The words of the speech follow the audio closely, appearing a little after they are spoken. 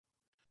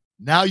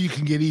Now you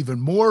can get even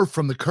more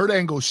from the Kurt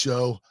Angle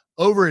Show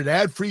over at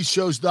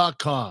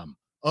adfreeshows.com.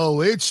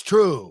 Oh, it's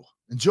true.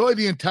 Enjoy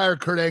the entire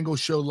Kurt Angle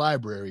Show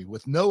library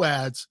with no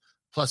ads,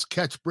 plus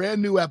catch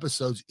brand new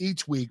episodes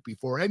each week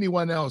before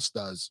anyone else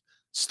does,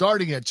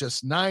 starting at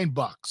just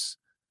 $9.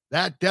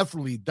 That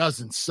definitely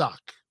doesn't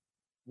suck.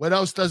 What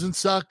else doesn't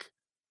suck?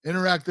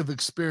 Interactive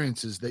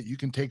experiences that you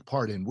can take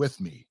part in with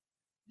me.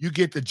 You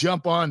get to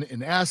jump on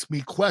and ask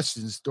me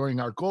questions during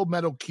our gold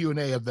medal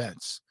Q&A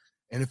events.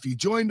 And if you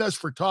joined us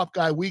for Top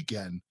Guy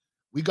Weekend,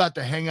 we got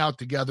to hang out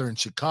together in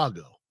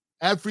Chicago.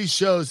 Ad-Free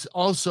Shows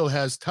also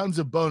has tons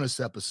of bonus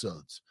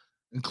episodes,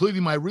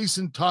 including my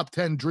recent Top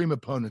 10 Dream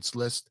Opponents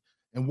list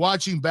and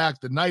watching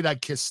back the night I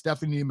kissed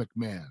Stephanie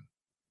McMahon.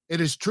 It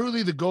is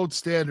truly the gold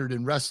standard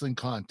in wrestling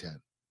content.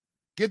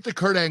 Get the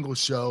Kurt Angle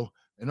Show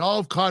and all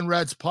of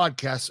Conrad's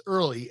podcasts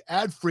early,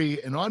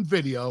 ad-free, and on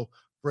video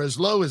for as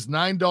low as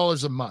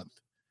 $9 a month.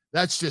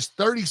 That's just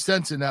 30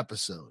 cents an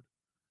episode.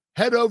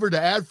 Head over to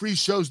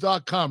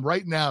adfreeshows.com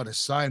right now to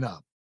sign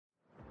up.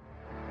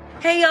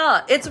 Hey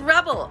y'all, it's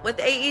Rebel with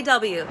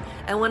AEW.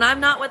 And when I'm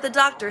not with the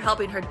doctor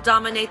helping her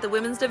dominate the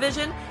women's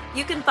division,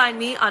 you can find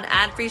me on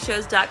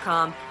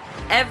adfreeshows.com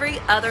every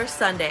other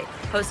Sunday,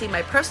 hosting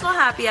my personal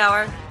happy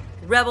hour,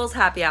 Rebel's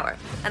Happy Hour.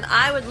 And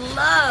I would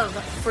love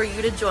for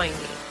you to join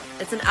me.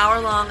 It's an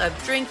hour long of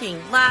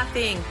drinking,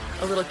 laughing,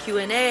 a little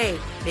Q&A,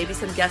 maybe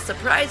some guest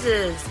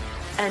surprises,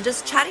 and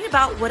just chatting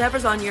about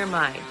whatever's on your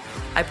mind.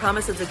 I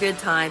promise it's a good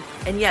time.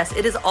 And yes,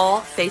 it is all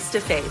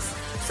face-to-face.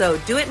 So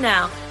do it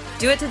now.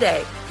 Do it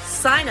today.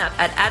 Sign up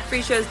at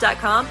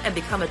adfreeshows.com and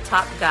become a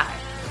top guy.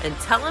 And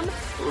tell them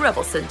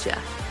Rebel sent you.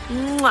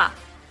 Mwah.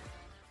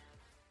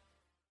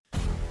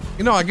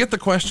 You know, I get the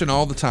question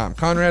all the time.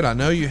 Conrad, I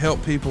know you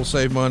help people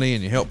save money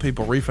and you help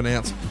people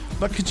refinance,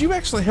 but could you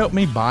actually help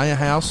me buy a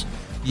house?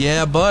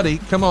 Yeah, buddy.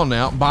 Come on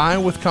now.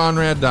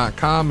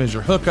 Buywithconrad.com is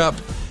your hookup.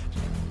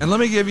 And let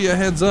me give you a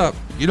heads up.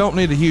 You don't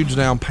need a huge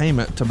down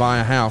payment to buy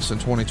a house in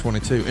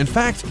 2022. In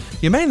fact,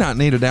 you may not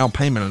need a down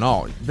payment at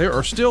all. There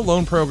are still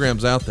loan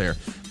programs out there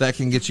that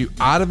can get you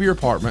out of your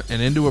apartment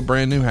and into a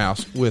brand new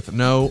house with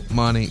no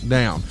money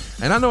down.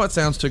 And I know it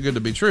sounds too good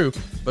to be true,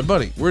 but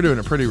buddy, we're doing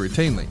it pretty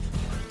routinely.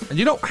 And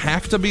you don't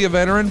have to be a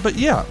veteran, but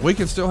yeah, we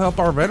can still help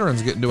our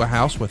veterans get into a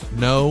house with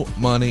no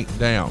money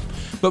down.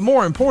 But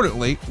more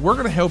importantly, we're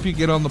going to help you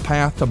get on the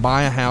path to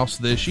buy a house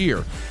this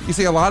year. You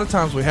see, a lot of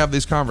times we have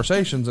these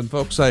conversations and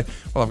folks say,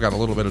 well, I've got a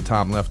little bit of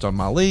time left on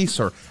my lease,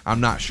 or I'm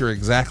not sure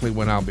exactly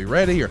when I'll be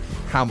ready, or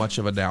how much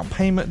of a down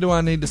payment do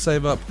I need to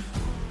save up?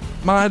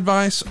 My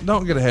advice,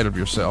 don't get ahead of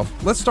yourself.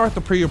 Let's start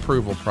the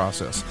pre-approval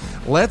process.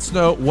 Let's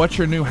know what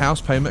your new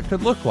house payment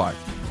could look like.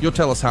 You'll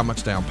tell us how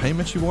much down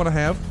payment you want to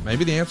have.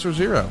 Maybe the answer is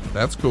 $0.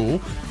 That's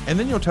cool. And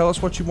then you'll tell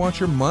us what you want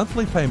your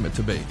monthly payment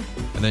to be.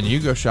 And then you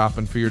go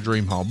shopping for your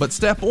dream home. But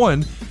step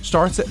one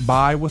starts at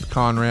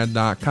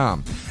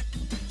buywithconrad.com.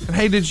 And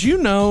hey, did you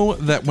know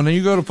that when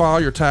you go to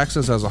file your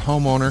taxes as a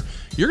homeowner,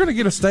 you're going to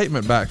get a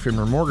statement back from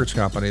your mortgage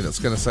company that's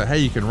going to say, hey,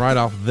 you can write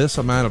off this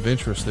amount of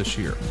interest this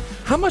year.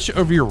 How much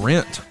of your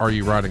rent are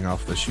you writing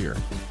off this year?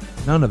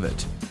 None of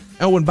it.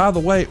 Oh, and by the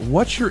way,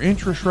 what's your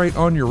interest rate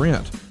on your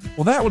rent?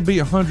 Well, that would be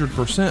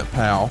 100%,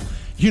 pal.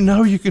 You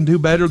know you can do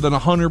better than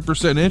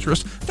 100%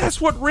 interest.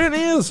 That's what rent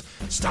is.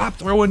 Stop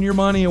throwing your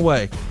money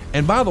away.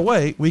 And by the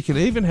way, we can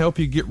even help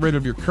you get rid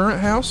of your current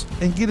house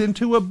and get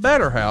into a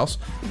better house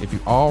if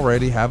you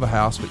already have a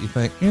house, but you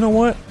think, you know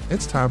what?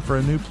 It's time for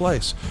a new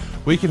place.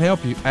 We can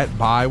help you at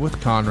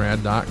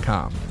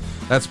buywithconrad.com.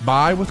 That's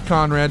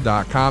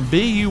buywithconrad.com,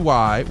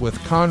 B-U-Y with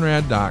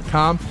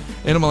Conrad.com.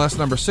 NMLS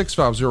number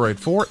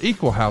 65084,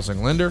 equal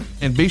housing lender.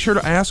 And be sure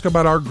to ask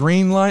about our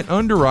green light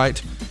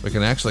underwrite. We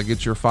can actually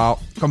get your file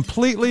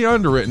completely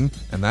underwritten,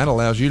 and that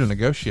allows you to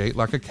negotiate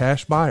like a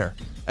cash buyer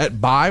at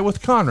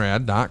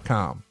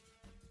buywithconrad.com.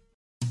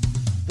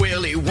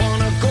 Well, he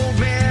won a gold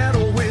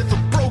medal with a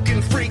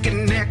broken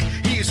freaking neck.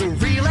 He's a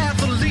real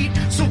athlete,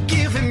 so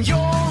give him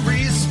your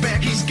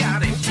respect. He's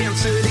got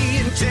intensity,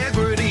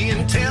 integrity,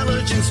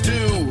 intelligence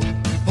too.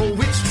 Oh,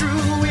 it's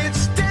true,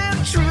 it's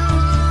damn true.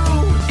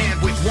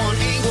 And with one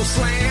angle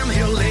slam,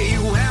 he'll lay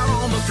you out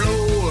on the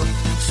floor.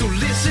 So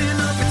listen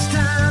up, it's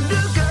time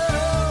to go.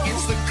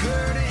 It's the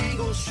Kurt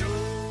Angle Show.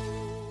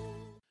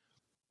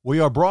 We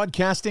are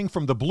broadcasting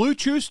from the Blue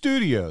Chew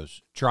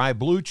Studios. Try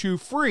Blue Chew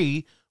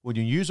free when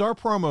you use our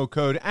promo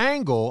code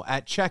ANGLE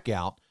at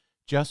checkout.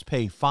 Just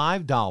pay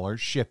 $5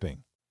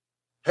 shipping.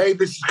 Hey,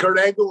 this is Kurt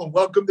Angle, and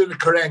welcome to the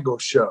Kurt Angle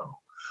Show.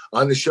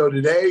 On the show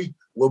today,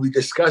 we'll be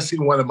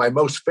discussing one of my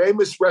most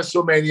famous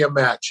WrestleMania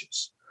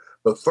matches.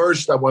 But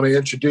first, I want to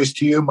introduce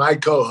to you my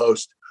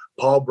co-host,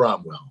 Paul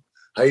Bromwell.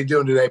 How you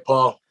doing today,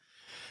 Paul?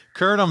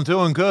 Kurt, I'm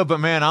doing good, but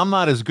man, I'm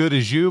not as good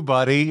as you,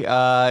 buddy.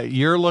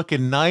 You're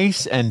looking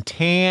nice and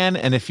tan,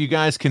 and if you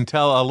guys can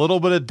tell a little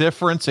bit of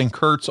difference in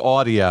Kurt's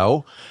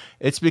audio,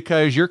 it's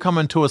because you're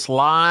coming to us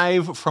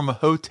live from a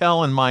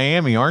hotel in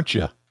Miami, aren't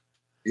you?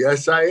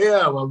 Yes, I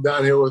am. I'm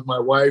down here with my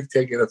wife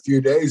taking a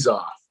few days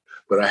off.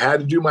 but I had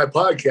to do my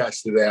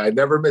podcast today. I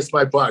never missed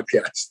my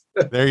podcast.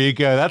 There you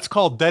go. That's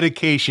called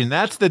dedication.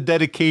 That's the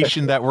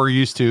dedication that we're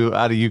used to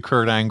out of you,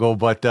 Kurt Angle.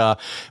 But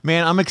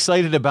man, I'm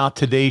excited about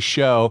today's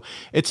show.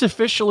 It's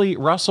officially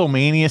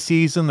WrestleMania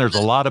season. There's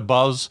a lot of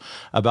buzz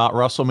about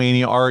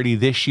WrestleMania already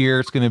this year.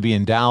 It's going to be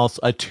in Dallas,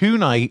 a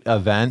 2-night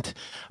event.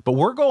 But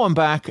we're going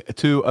back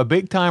to a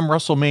big-time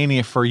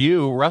WrestleMania for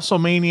you,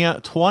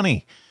 WrestleMania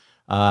 20.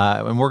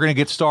 And we're going to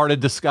get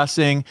started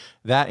discussing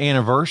that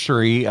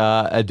anniversary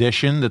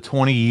edition, the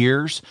 20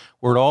 years,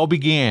 where it all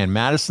began.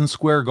 Madison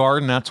Square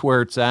Garden, that's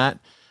where it's at.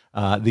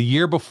 The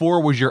year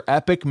before was your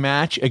epic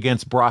match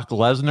against Brock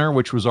Lesnar,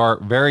 which was our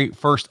very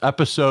first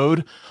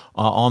episode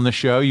on the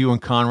show, you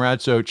and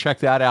Conrad. So check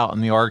that out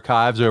in the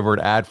archives over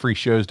at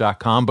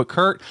adfreeshows.com. But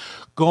Kurt,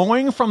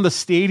 going from the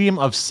stadium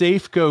of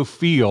Safeco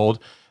Field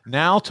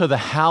now to the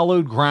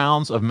hallowed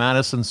grounds of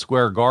Madison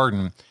Square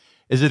Garden,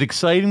 is it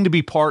exciting to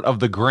be part of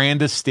the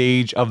grandest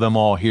stage of them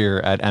all here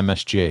at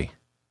MSG?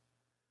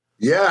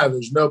 Yeah,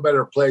 there's no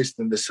better place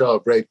than to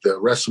celebrate the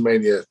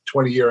WrestleMania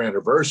 20-year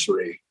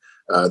anniversary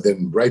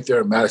than right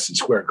there in Madison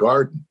Square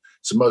Garden.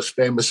 It's the most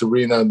famous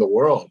arena in the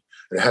world.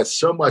 It has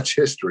so much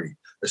history,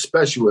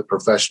 especially with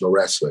professional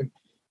wrestling.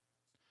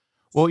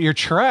 Well, your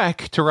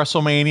trek to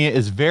WrestleMania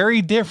is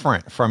very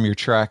different from your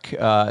trek to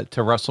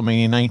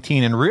WrestleMania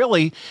 19. And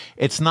really,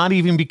 it's not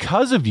even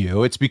because of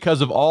you. It's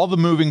because of all the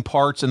moving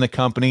parts in the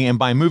company. And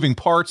by moving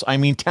parts, I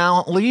mean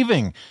talent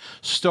leaving.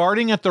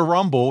 Starting at the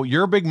Rumble,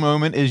 your big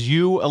moment is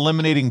you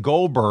eliminating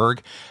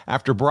Goldberg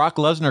after Brock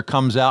Lesnar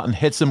comes out and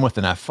hits him with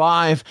an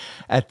F5.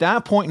 At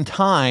that point in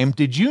time,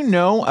 did you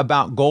know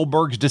about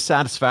Goldberg's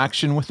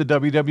dissatisfaction with the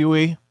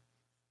WWE?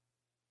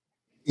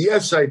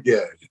 Yes, I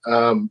did.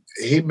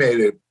 He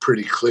made it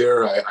pretty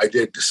clear. I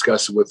did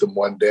discuss it with him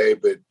one day,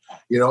 but,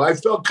 I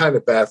felt kind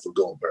of bad for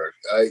Goldberg.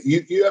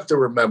 You have to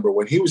remember,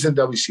 when he was in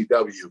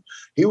WCW,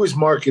 he was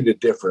marketed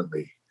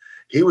differently.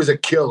 He was a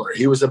killer.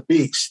 He was a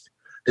beast.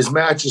 His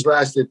matches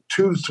lasted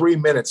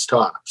 2-3 minutes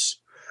tops.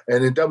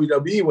 And in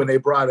WWE, when they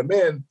brought him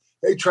in,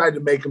 they tried to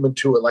make him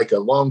into a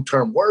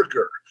long-term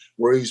worker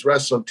where he's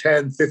wrestling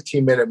 10,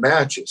 15-minute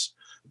matches.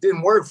 It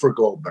didn't work for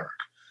Goldberg.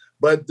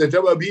 But the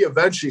WWE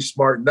eventually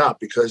smartened up,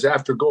 because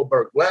after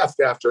Goldberg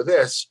left after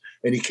this,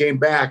 and he came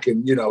back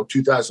in,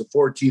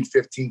 2014,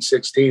 15,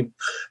 16,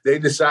 they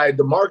decided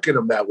to market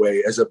him that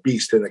way, as a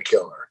beast and a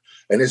killer.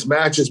 And his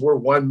matches were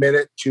 1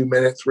 minute, 2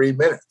 minute, 3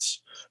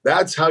 minutes.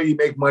 That's how you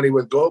make money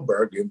with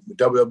Goldberg. And the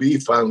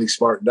WWE finally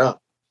smartened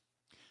up.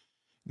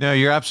 No,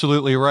 you're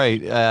absolutely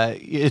right.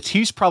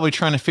 He's probably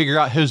trying to figure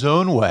out his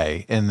own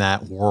way in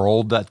that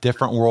world, that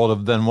different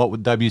world than what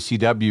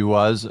WCW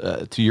was,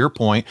 to your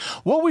point.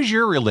 What was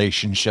your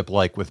relationship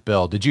like with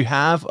Bill? Did you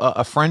have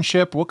a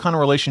friendship? What kind of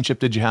relationship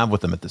did you have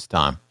with him at this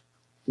time?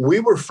 We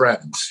were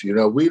friends.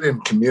 We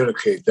didn't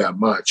communicate that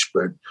much,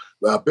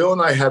 but Bill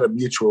and I had a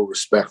mutual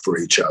respect for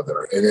each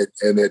other, and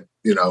it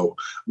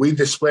we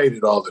displayed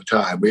it all the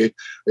time.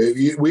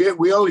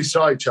 We only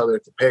saw each other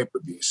at the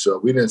pay-per-view, so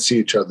we didn't see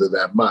each other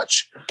that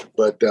much.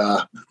 But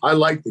I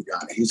like the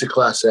guy; he's a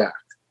class act.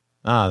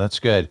 Ah, that's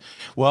good.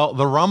 Well,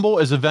 the Rumble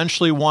is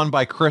eventually won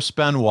by Chris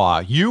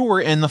Benoit. You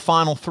were in the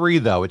final three,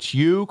 though. It's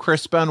you,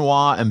 Chris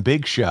Benoit, and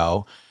Big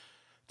Show.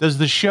 Does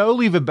the show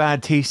leave a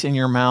bad taste in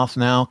your mouth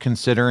now,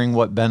 considering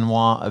what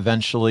Benoit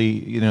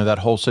eventually, that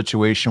whole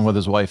situation with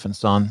his wife and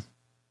son?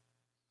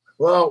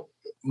 Well,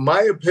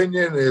 my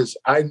opinion is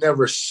I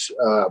never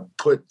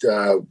put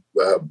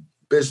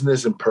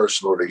business and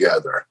personal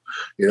together.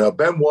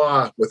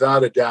 Benoit,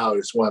 without a doubt,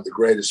 is one of the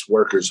greatest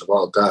workers of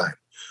all time.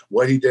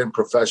 What he did in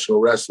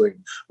professional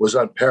wrestling was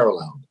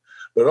unparalleled.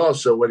 But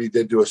also what he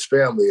did to his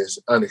family is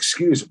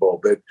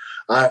unexcusable. But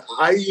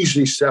I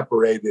usually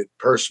separated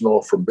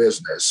personal from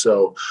business.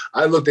 So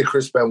I looked at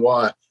Chris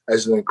Benoit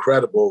as an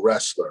incredible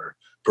wrestler,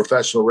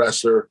 professional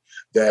wrestler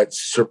that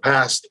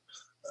surpassed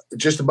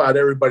just about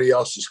everybody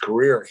else's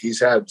career.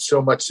 He's had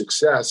so much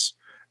success.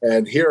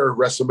 And here,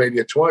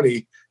 WrestleMania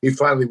 20, he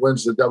finally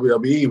wins the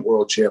WWE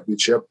World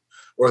Championship,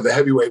 or the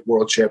Heavyweight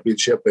World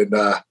Championship, and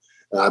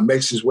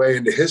makes his way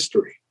into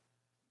history.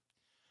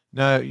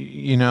 No,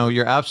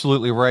 you're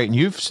absolutely right. And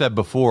you've said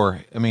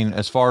before,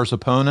 as far as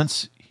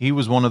opponents, he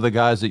was one of the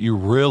guys that you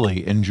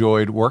really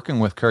enjoyed working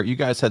with, Kurt. You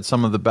guys had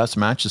some of the best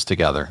matches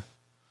together.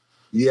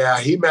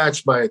 Yeah, he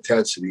matched my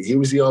intensity. He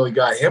was the only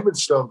guy. Him and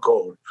Stone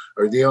Cold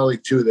are the only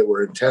two that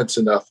were intense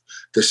enough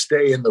to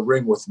stay in the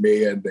ring with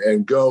me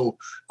and go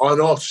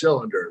on all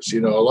cylinders.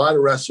 A lot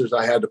of wrestlers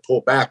I had to pull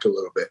back a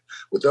little bit.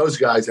 With those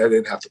guys, I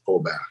didn't have to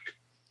pull back.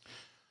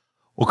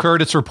 Well,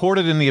 Kurt, it's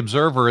reported in The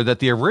Observer that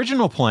the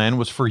original plan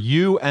was for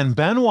you and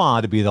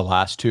Benoit to be the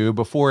last two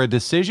before a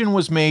decision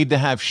was made to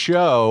have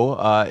Show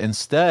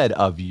instead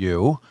of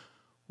you.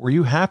 Were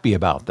you happy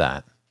about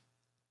that?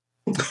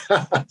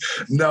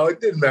 No, it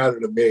didn't matter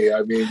to me.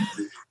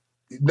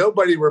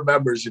 Nobody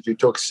remembers if you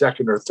took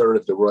second or third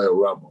at the Royal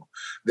Rumble.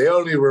 They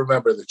only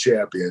remember the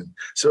champion.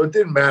 So it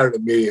didn't matter to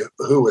me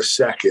who was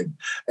second.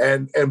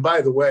 And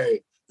by the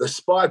way, the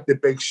spot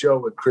that Big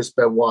Show and Chris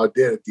Benoit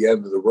did at the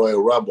end of the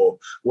Royal Rumble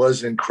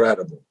was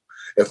incredible.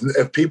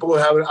 If people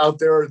have it out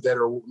there that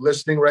are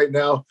listening right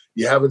now,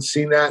 you haven't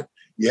seen that,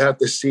 you have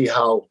to see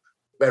how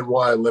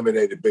Benoit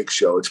eliminated Big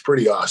Show. It's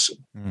pretty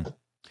awesome.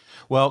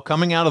 Well,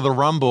 coming out of the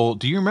Rumble,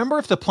 do you remember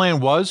if the plan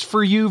was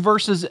for you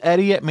versus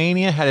Eddie at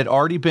Mania? Had it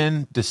already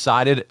been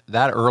decided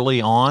that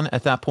early on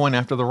at that point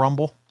after the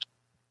Rumble?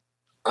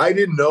 I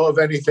didn't know of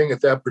anything at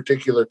that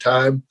particular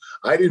time.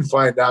 I didn't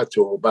find out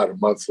till about a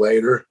month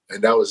later,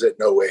 and that was at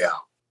No Way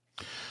Out.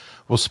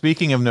 Well,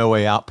 speaking of No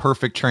Way Out,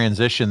 perfect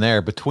transition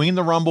there. Between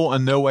the Rumble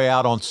and No Way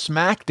Out on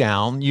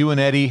SmackDown, you and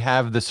Eddie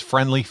have this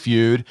friendly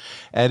feud.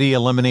 Eddie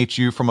eliminates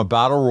you from a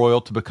battle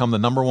royal to become the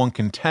 #1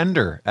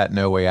 contender at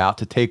No Way Out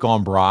to take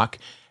on Brock,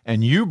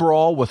 and you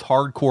brawl with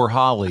Hardcore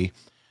Holly.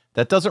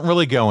 That doesn't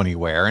really go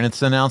anywhere, and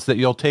it's announced that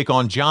you'll take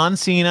on John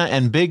Cena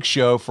and Big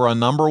Show for a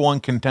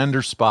 #1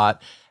 contender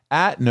spot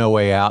at No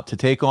Way Out to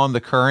take on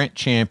the current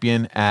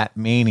champion at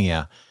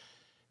Mania.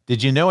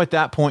 Did you know at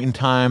that point in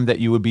time that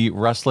you would be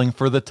wrestling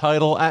for the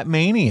title at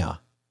Mania?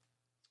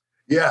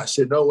 Yes,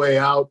 at No Way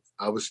Out,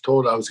 I was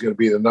told I was going to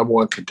be the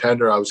 #1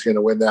 contender. I was going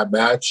to win that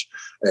match,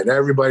 and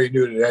everybody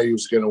knew that Eddie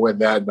was going to win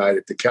that night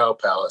at the Cow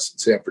Palace in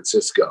San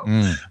Francisco.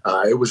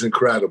 It was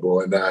incredible,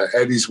 and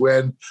Eddie's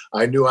win,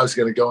 I knew I was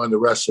going to go into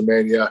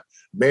WrestleMania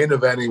main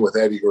eventing with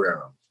Eddie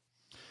Guerrero.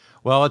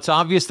 Well, it's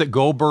obvious that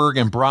Goldberg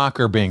and Brock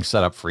are being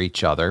set up for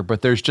each other,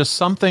 but there's just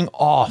something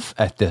off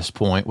at this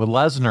point with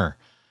Lesnar.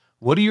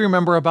 What do you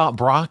remember about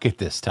Brock at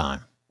this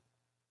time?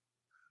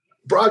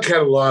 Brock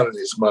had a lot on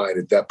his mind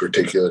at that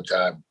particular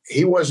time.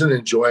 He wasn't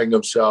enjoying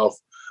himself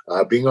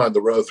being on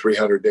the road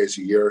 300 days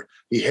a year.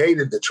 He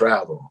hated the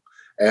travel,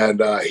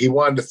 and he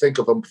wanted to think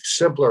of a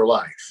simpler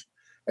life.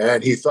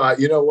 And he thought,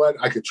 you know what?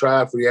 I could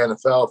try out for the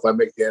NFL. If I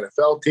make the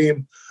NFL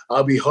team,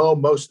 I'll be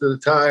home most of the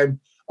time.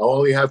 I'll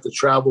only have to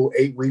travel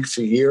 8 weeks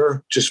a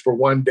year just for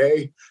one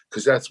day,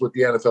 because that's what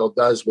the NFL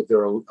does with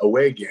their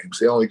away games.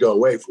 They only go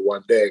away for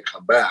one day and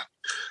come back.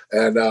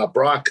 And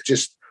Brock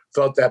just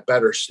felt that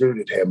better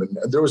suited him. And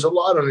there was a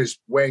lot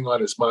weighing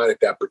on his mind at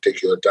that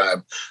particular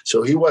time.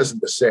 So he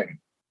wasn't the same.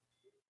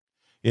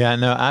 Yeah,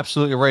 no,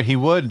 absolutely right. He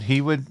would,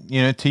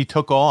 he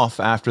took off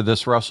after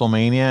this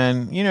WrestleMania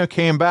and,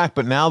 came back.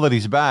 But now that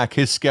he's back,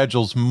 his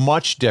schedule's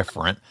much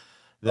different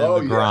than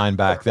the grind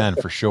back then,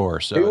 for sure.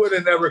 So he would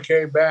have never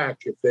came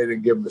back if they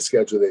didn't give him the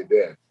schedule they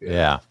did.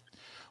 Yeah.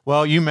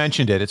 Well, you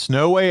mentioned it. It's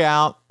No Way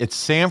Out. It's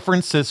San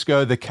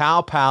Francisco, the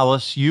Cow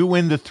Palace. You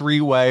win the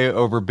 3-way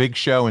over Big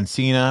Show and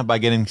Cena by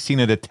getting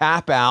Cena to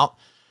tap out.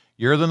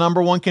 You're the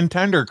 #1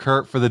 contender,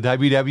 Kurt, for the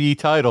WWE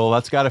title.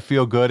 That's got to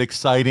feel good,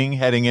 exciting,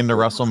 heading into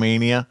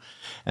WrestleMania.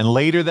 And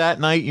later that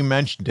night, you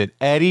mentioned it,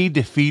 Eddie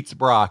defeats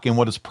Brock in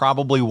what is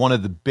probably one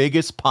of the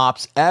biggest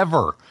pops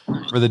ever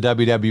for the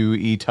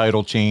WWE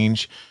title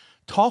change.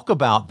 Talk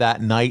about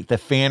that night, the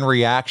fan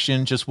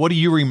reaction. Just what do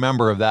you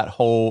remember of that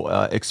whole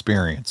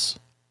experience?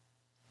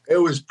 It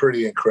was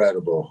pretty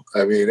incredible.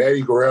 I mean,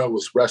 Eddie Guerrero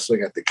was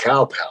wrestling at the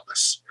Cow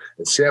Palace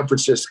in San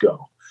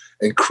Francisco.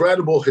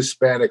 Incredible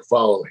Hispanic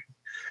following.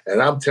 And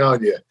I'm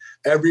telling you,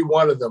 every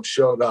one of them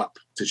showed up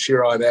to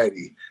cheer on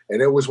Eddie. And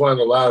it was one of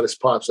the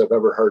loudest pops I've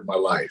ever heard in my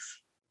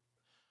life.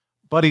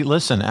 Buddy,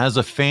 listen, as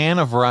a fan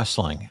of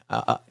wrestling,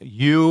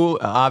 you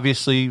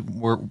obviously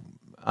were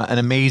an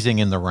amazing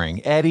in the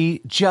ring.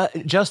 Eddie,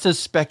 just as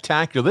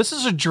spectacular. This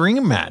is a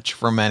dream match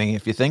for many,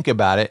 if you think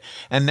about it.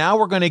 And now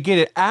we're going to get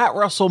it at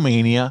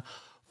WrestleMania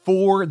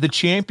for the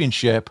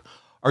championship.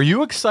 Are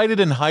you excited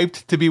and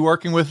hyped to be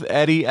working with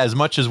Eddie as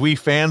much as we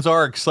fans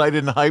are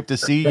excited and hyped to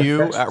see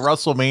you at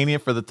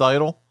WrestleMania for the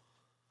title?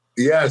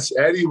 Yes,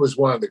 Eddie was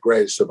one of the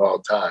greatest of all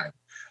time.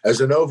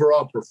 As an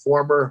overall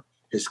performer,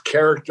 his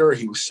character,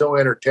 he was so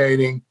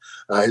entertaining.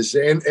 His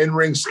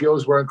in-ring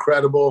skills were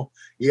incredible.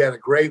 He had a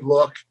great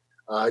look.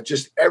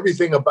 Just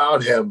everything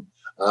about him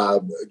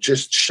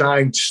just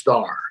shined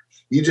star.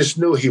 You just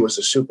knew he was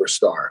a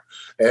superstar.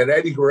 And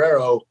Eddie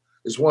Guerrero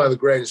is one of the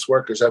greatest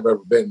workers I've ever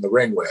been in the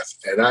ring with.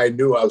 And I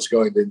knew I was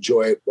going to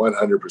enjoy it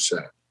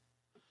 100%.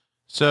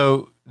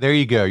 So there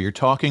you go. You're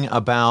talking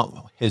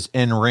about his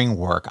in-ring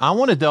work. I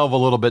want to delve a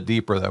little bit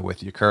deeper, though,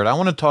 with you, Kurt. I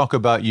want to talk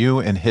about you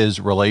and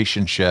his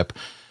relationship,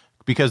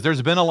 because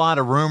there's been a lot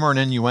of rumor and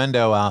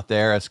innuendo out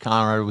there, as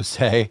Conrad would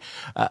say,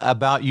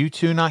 about you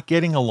two not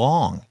getting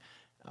along.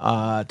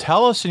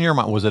 Tell us, in your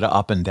mind, was it an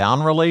up and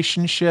down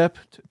relationship?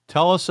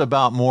 Tell us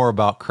more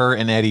about Kurt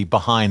and Eddie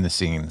behind the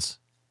scenes.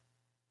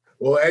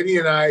 Well, Eddie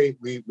and I,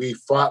 we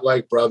fought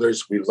like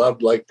brothers. We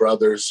loved like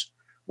brothers.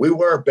 We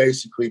were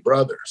basically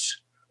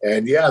brothers.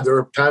 And yeah, there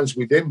were times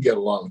we didn't get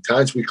along,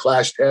 times we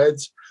clashed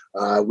heads.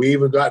 We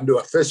even got into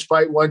a fist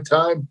fight one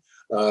time.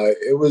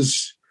 It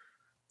was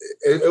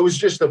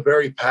just a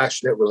very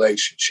passionate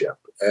relationship.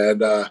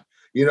 And, a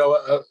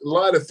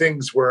lot of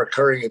things were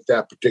occurring at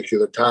that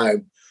particular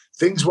time.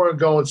 Things weren't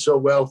going so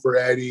well for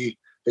Eddie.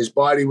 His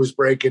body was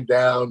breaking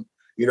down.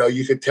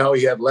 You could tell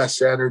he had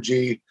less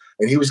energy,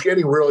 and he was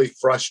getting really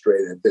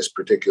frustrated at this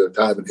particular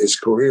time in his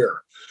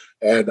career.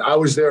 And I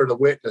was there to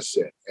witness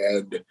it.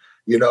 And,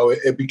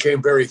 it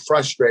became very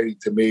frustrating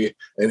to me,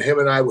 and him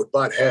and I would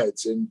butt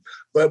heads.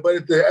 But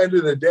at the end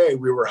of the day,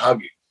 we were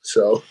hugging.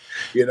 So,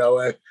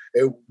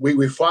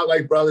 we fought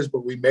like brothers,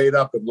 but we made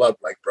up and loved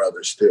like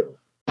brothers too.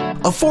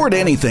 Afford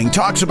Anything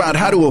talks about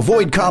how to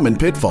avoid common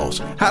pitfalls,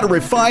 how to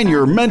refine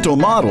your mental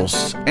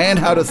models, and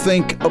how to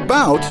think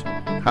about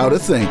how to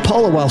think.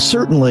 Paula, while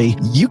certainly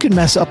you can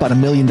mess up on $1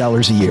 million a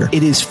year,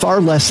 it is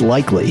far less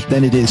likely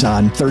than it is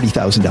on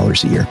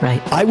 $30,000 a year.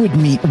 Right. I would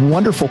meet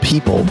wonderful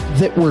people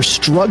that were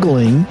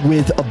struggling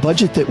with a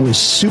budget that was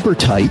super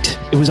tight.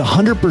 It was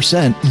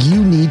 100%.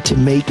 You need to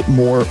make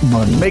more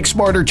money. Make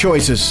smarter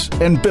choices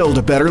and build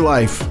a better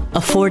life.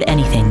 Afford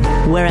Anything,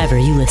 wherever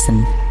you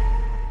listen.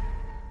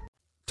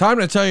 Time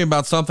to tell you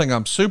about something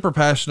I'm super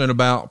passionate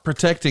about: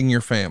 protecting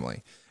your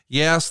family.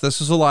 Yes,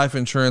 this is a life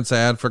insurance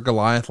ad for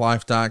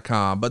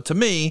GoliathLife.com, but to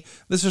me,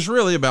 this is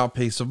really about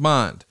peace of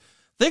mind.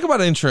 Think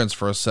about insurance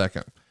for a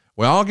second.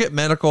 We all get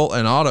medical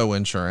and auto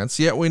insurance,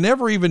 yet we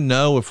never even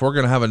know if we're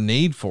going to have a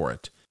need for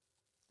it.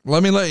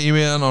 Let me let you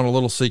in on a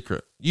little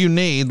secret. You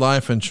need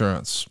life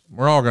insurance.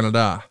 We're all going to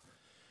die.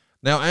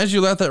 Now, as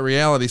you let that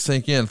reality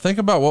sink in, think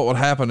about what would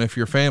happen if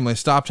your family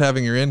stopped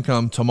having your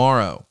income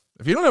tomorrow.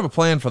 If you don't have a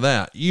plan for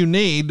that, you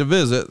need to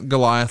visit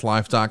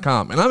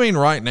GoliathLife.com. And I mean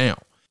right now.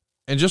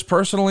 And just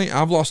personally,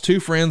 I've lost 2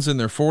 friends in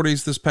their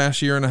 40s this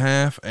past year and a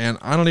half, and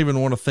I don't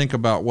even want to think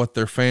about what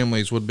their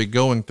families would be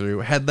going through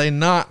had they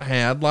not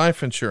had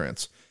life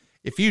insurance.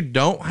 If you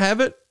don't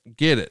have it,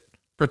 get it.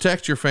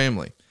 Protect your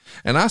family.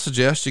 And I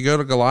suggest you go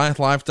to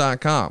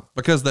GoliathLife.com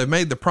because they've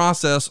made the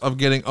process of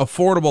getting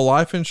affordable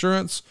life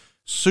insurance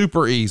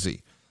super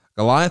easy.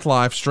 Goliath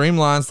Life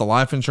streamlines the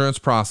life insurance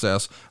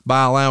process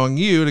by allowing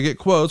you to get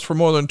quotes for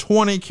more than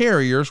 20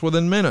 carriers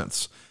within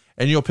minutes.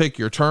 And you'll pick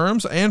your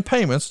terms and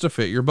payments to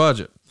fit your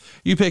budget.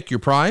 You pick your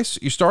price,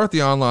 you start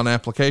the online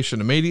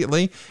application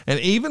immediately, and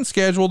even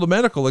schedule the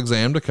medical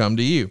exam to come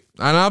to you.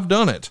 And I've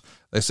done it.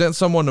 They sent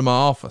someone to my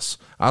office.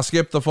 I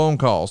skipped the phone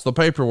calls, the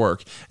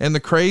paperwork, and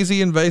the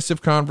crazy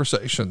invasive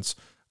conversations.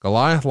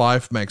 Goliath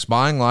Life makes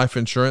buying life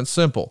insurance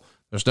simple.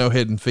 There's no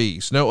hidden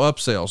fees, no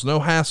upsells,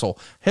 no hassle,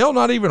 hell,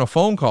 not even a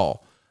phone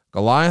call.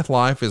 Goliath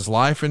Life is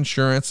life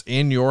insurance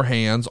in your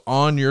hands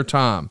on your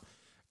time.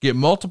 Get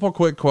multiple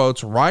quick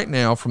quotes right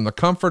now from the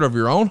comfort of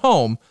your own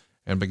home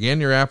and begin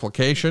your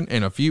application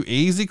in a few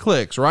easy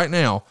clicks right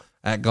now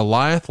at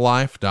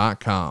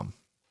GoliathLife.com.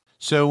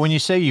 So when you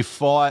say you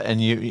fought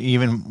and you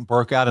even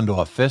broke out into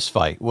a fist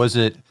fight, was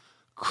it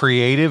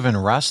creative in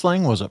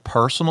wrestling? Was it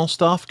personal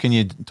stuff? Can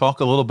you talk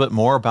a little bit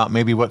more about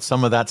maybe what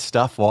some of that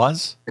stuff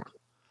was?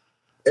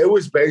 It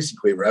was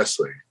basically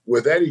wrestling.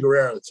 With Eddie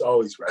Guerrero, it's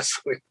always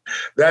wrestling.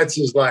 That's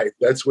his life.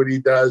 That's what he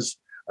does.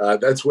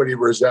 That's what he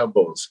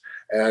resembles.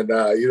 And,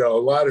 a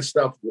lot of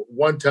stuff.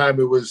 One time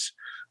it was,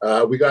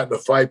 we got in a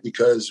fight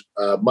because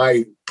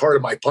part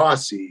of my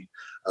posse,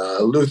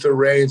 Luther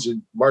Reigns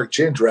and Mark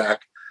Jindrak,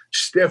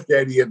 stiffed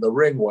Eddie in the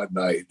ring one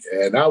night.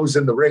 And I was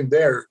in the ring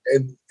there,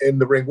 in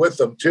the ring with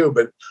them too,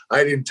 but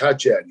I didn't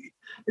touch Eddie.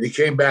 And he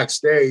came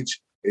backstage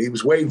and he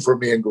was waiting for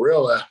me in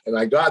Gorilla. And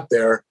I got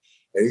there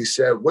and he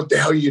said, "What the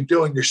hell are you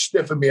doing? You're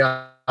stiffing me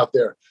out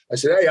there." I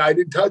said, "Hey, I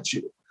didn't touch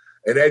you."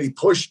 And Eddie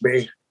pushed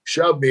me,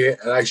 shoved me,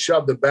 and I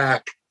shoved him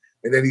back.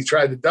 And then he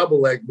tried to double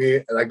leg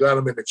me, and I got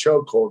him in a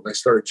chokehold, and I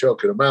started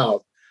choking him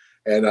out.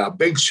 And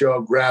Big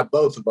Show grabbed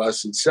both of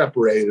us and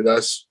separated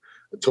us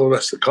and told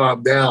us to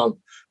calm down.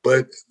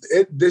 But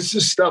this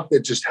is stuff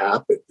that just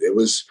happened. It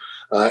was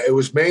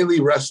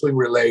mainly wrestling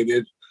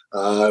related.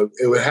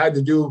 It had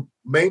to do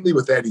mainly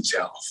with Eddie's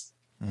health.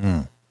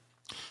 Mm.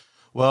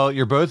 Well,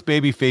 you're both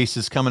baby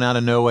faces coming out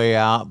of No Way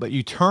Out, but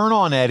you turn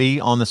on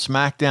Eddie on the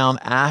SmackDown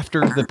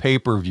after the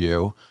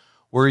pay-per-view.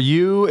 Were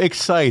you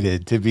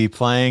excited to be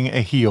playing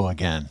a heel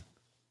again?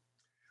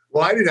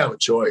 Well, I didn't have a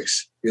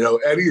choice.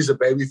 Eddie's a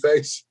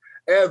babyface.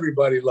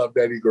 Everybody loved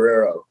Eddie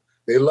Guerrero.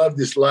 They loved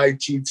this lie,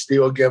 cheat,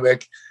 steal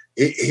gimmick.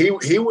 He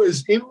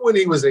was, even when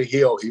he was a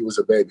heel, he was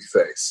a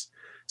babyface.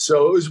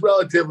 So it was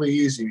relatively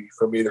easy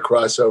for me to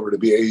cross over to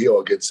be a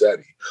heel against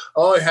Eddie.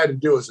 All I had to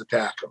do was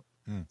attack him.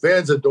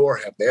 Fans adore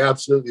him. They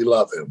absolutely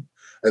love him.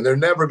 And they're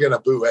never going to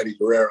boo Eddie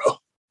Guerrero.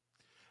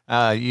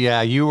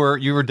 Yeah, you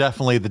were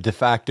definitely the de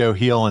facto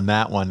heel in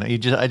that one. I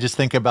just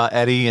think about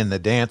Eddie and the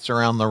dance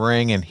around the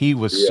ring, and he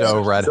was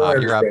so red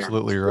hot. You're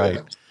absolutely right.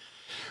 Yeah.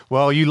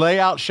 Well, you lay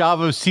out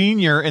Chavo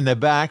Sr. in the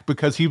back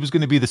because he was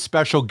going to be the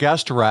special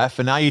guest ref,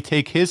 and now you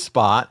take his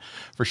spot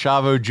for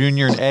Chavo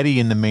Jr. and Eddie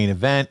in the main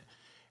event.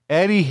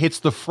 Eddie hits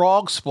the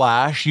frog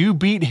splash. You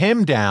beat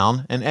him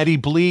down, and Eddie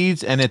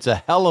bleeds, and it's a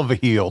hell of a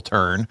heel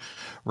turn.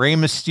 Rey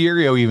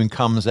Mysterio even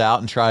comes out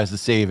and tries to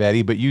save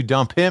Eddie, but you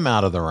dump him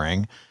out of the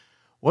ring.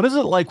 What is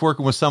it like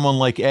working with someone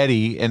like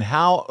Eddie, and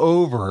how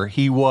over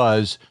he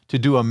was to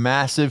do a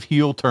massive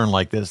heel turn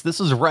like this? This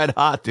is red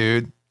hot,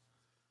 dude.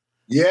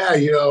 Yeah,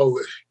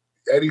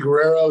 Eddie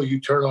Guerrero, you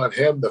turn on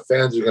him, the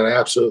fans are going to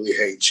absolutely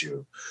hate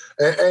you.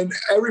 And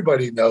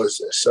everybody knows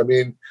this. I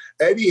mean,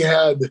 Eddie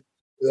had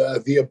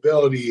the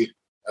ability.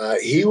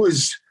 He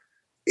was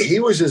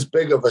as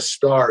big of a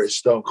star as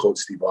Stone Cold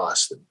Steve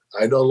Austin.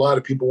 I know a lot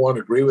of people won't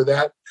agree with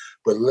that,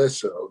 but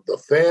listen, the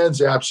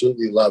fans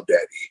absolutely loved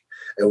Eddie.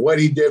 And what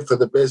he did for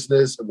the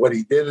business and what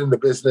he did in the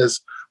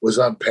business was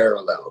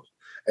unparalleled.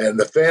 And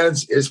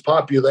his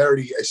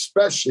popularity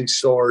especially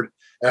soared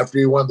after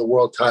he won the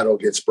world title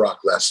against Brock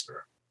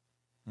Lesnar.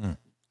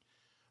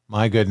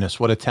 My goodness,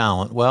 what a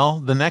talent. Well,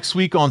 the next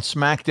week on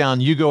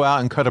SmackDown, you go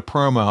out and cut a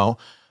promo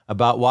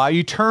about why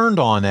you turned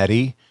on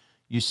Eddie.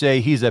 You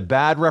say he's a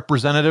bad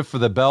representative for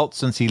the belt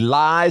since he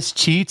lies,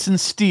 cheats, and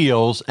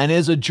steals, and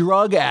is a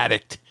drug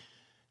addict.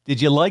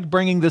 Did you like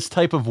bringing this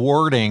type of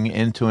wording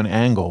into an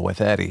angle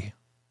with Eddie?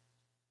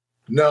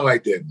 No, I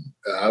didn't.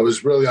 I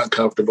was really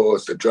uncomfortable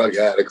with the drug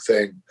addict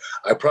thing.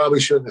 I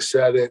probably shouldn't have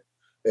said it.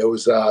 It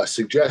was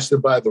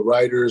suggested by the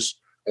writers,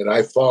 and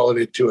I followed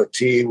it to a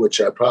T, which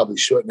I probably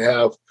shouldn't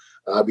have,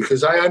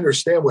 because I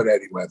understand what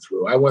Eddie went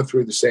through. I went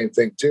through the same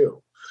thing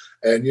too.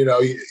 And,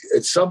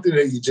 it's something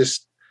that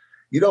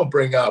you don't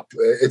bring up.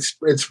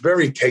 It's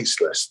very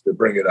tasteless to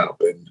bring it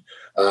up. And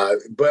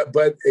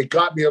but it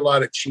got me a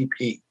lot of cheap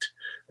heat.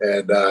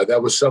 And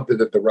that was something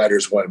that the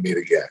writers wanted me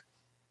to get.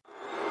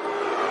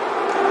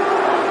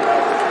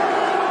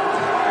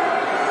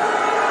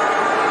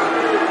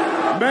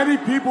 Many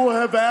people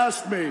have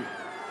asked me,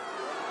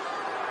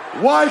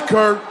 why,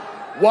 Kurt?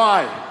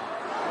 Why?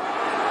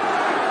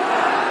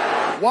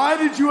 Why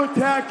did you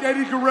attack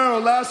Eddie Guerrero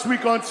last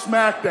week on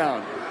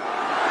SmackDown?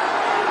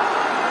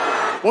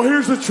 Well,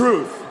 here's the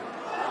truth.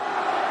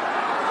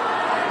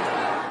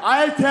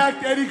 I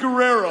attacked Eddie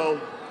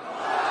Guerrero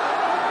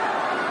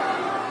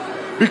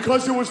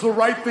because it was the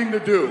right thing to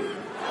do.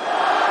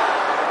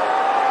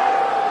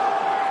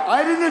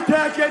 I didn't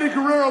attack Eddie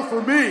Guerrero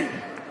for me.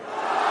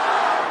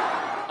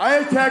 I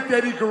attacked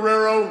Eddie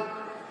Guerrero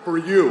for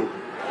you.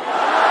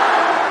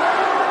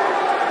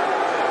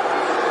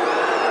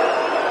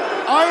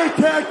 I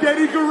attacked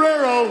Eddie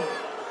Guerrero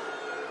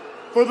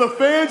for the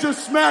fans of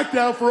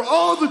SmackDown, for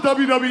all the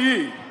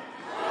WWE.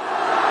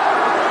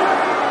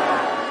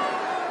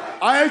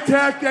 I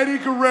attacked Eddie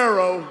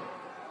Guerrero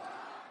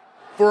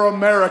for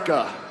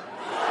America.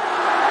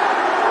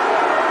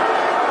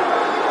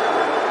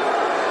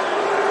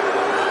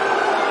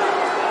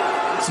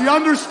 See,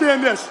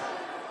 understand this.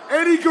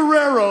 Eddie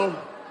Guerrero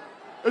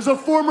is a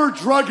former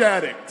drug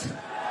addict.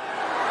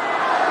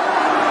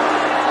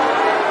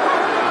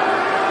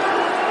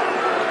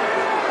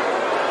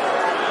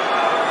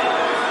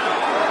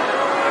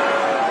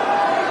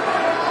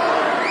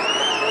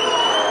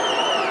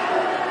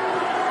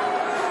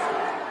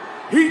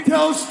 He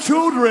tells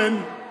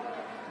children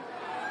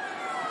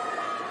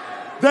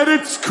that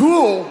it's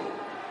cool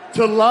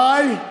to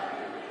lie,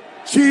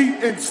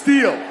 cheat, and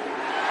steal.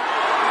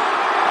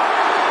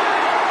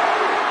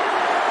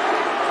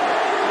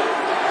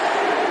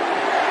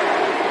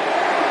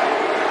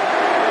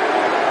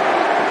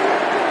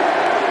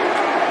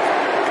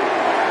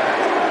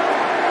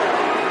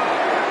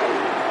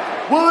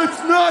 Well, it's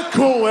not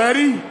cool,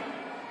 Eddie.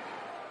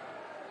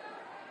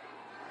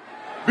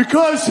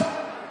 Because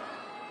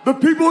the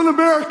people in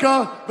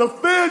America, the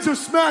fans of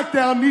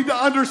SmackDown, need to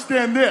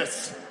understand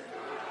this.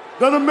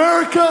 That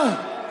America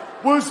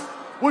was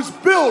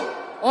built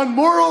on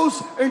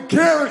morals and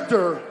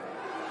character.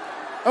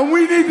 And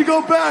we need to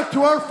go back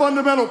to our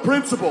fundamental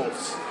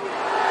principles.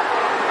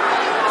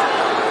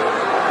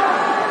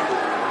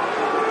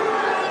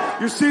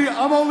 You see,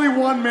 I'm only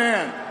one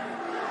man.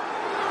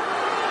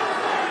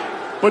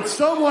 But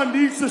someone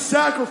needs to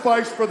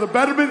sacrifice for the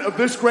betterment of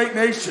this great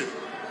nation.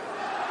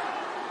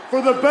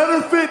 For the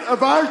benefit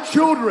of our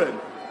children.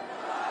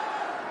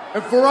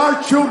 And for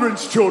our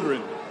children's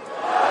children.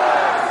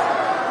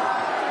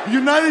 The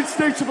United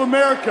States of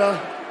America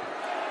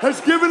has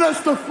given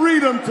us the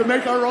freedom to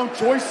make our own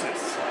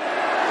choices.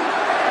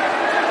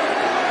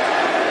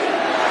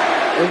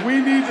 And we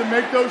need to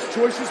make those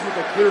choices with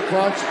a clear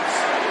conscience.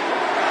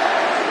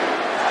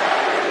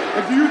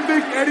 And do you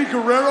think Eddie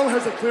Guerrero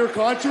has a clear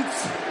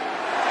conscience?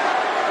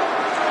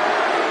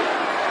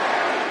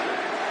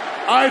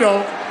 I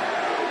don't.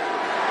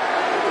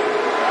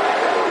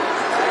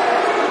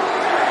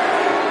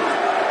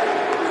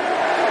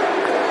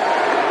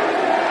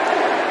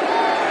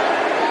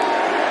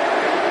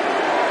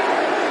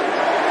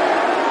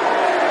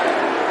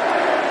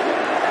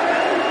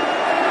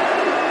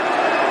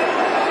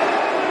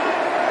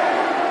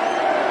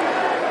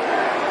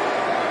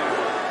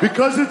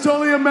 Because it's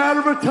only a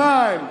matter of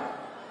time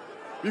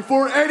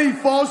before Eddie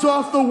falls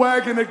off the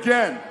wagon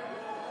again.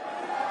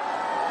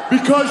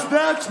 Because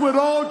that's what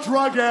all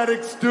drug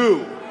addicts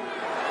do.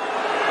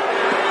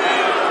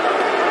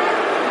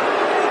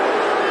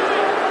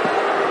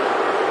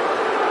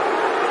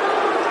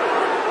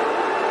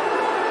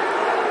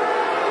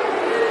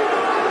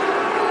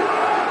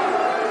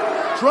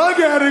 Drug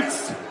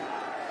addicts,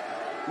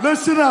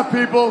 listen up,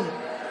 people.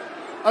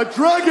 A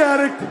drug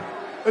addict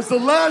is the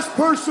last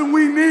person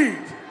we need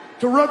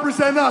to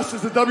represent us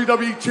as the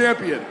WWE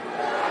champion.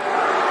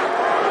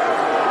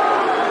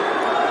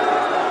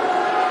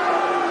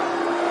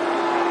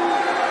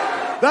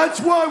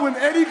 That's why when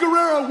Eddie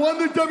Guerrero won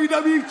the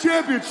WWE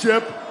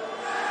Championship,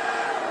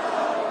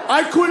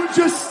 I couldn't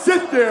just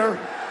sit there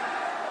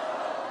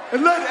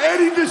and let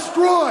Eddie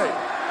destroy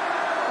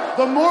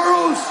the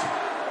morals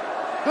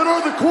that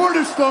are the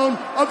cornerstone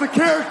of the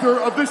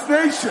character of this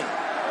nation.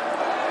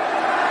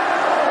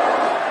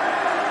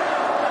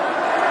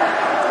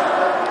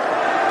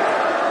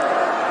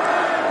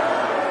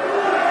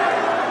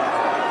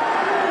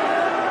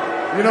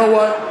 You know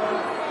what?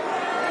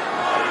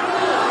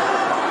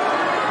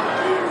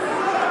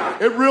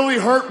 It really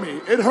hurt me.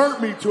 It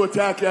hurt me to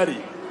attack Eddie.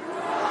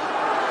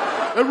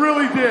 It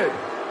really did.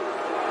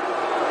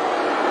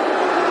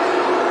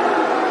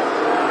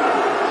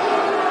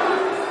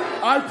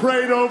 I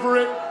prayed over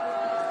it.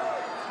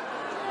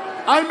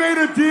 I made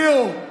a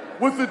deal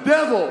with the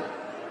devil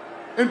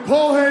and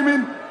Paul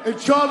Heyman and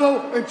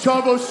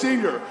Chavo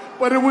Sr.,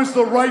 but it was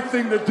the right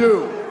thing to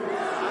do.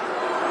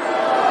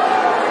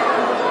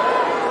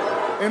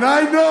 And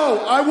I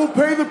know I will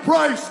pay the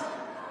price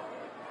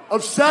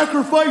of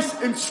sacrifice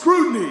and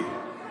scrutiny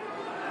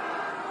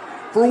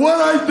for what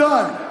I've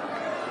done.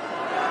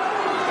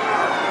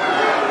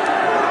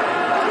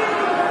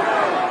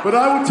 But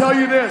I will tell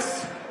you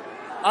this.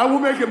 I will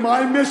make it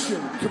my mission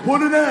to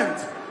put an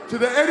end to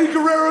the Eddie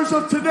Guerreros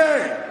of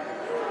today.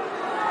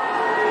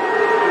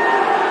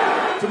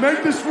 To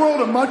make this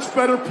world a much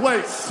better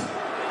place.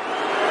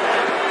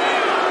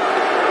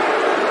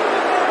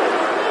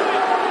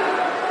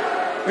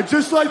 And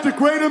just like the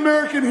great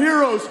American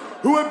heroes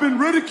who have been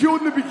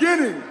ridiculed in the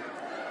beginning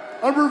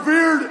are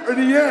revered in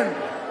the end,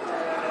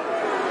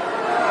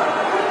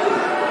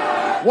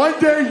 one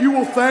day you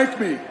will thank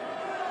me.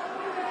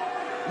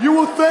 You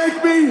will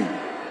thank me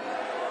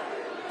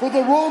for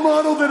the role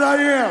model that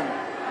I am,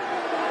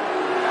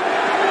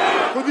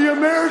 for the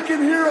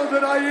American hero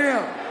that I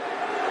am.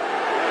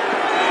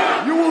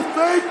 You will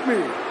thank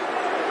me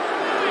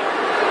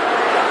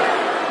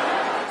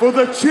for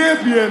the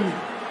champion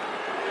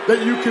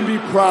that you can be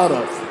proud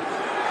of.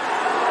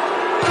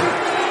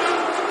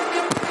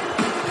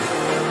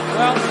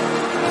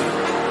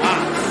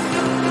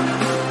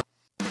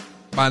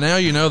 By now,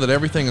 you know that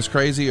everything is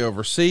crazy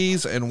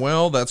overseas, and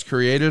well, that's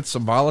created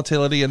some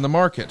volatility in the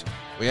market.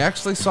 We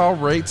actually saw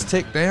rates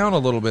tick down a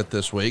little bit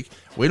this week.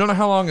 We don't know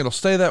how long it'll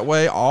stay that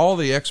way. All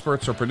the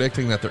experts are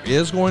predicting that there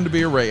is going to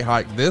be a rate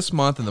hike this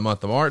month, in the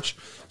month of March.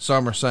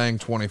 Some are saying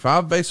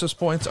 25 basis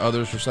points,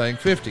 others are saying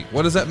 50.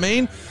 What does that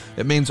mean?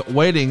 It means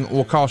waiting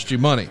will cost you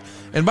money.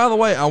 And by the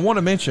way, I want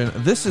to mention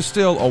this is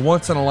still a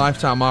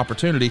once-in-a-lifetime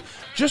opportunity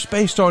just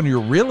based on your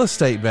real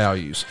estate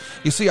values.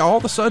 You see, all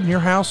of a sudden your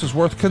house is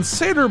worth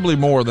considerably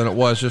more than it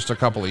was just a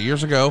couple of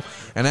years ago,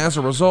 and as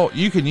a result,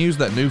 you can use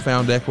that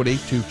newfound equity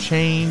to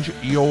change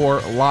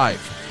your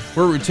life.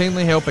 We're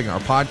routinely helping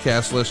our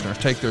podcast listeners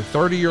take their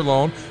 30-year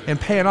loan and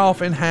pay it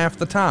off in half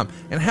the time.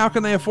 And how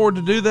can they afford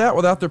to do that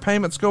without their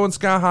payments going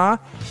sky high?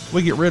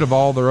 We get rid of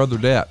all their other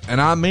debt,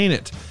 and I mean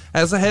it.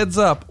 As a heads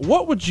up,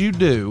 what would you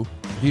do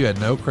if you had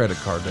no credit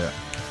card debt?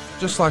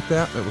 Just like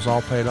that, it was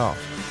all paid off.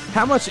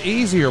 How much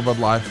easier would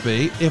life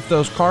be if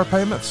those car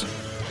payments,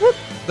 whoop,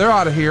 they're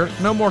out of here,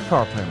 no more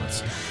car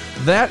payments.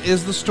 That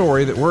is the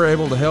story that we're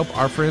able to help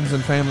our friends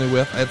and family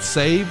with at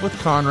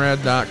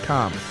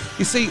SaveWithConrad.com.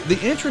 You see, the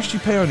interest you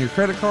pay on your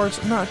credit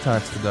cards, not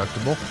tax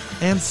deductible,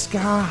 and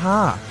sky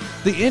high.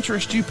 The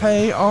interest you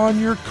pay on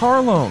your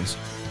car loans,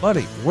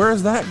 buddy, where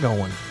is that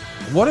going?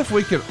 What if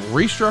we could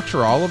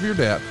restructure all of your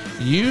debt,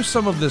 use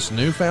some of this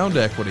newfound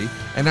equity,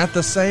 and at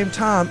the same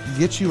time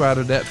get you out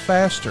of debt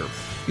faster?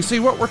 You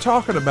see, what we're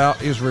talking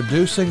about is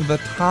reducing the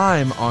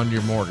time on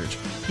your mortgage.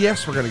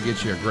 Yes, we're going to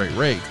get you a great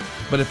rate,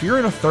 but if you're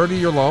in a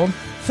 30-year loan,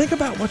 think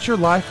about what your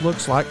life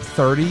looks like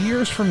 30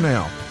 years from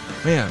now.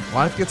 Man,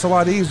 life gets a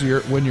lot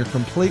easier when you're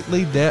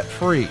completely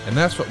debt-free, and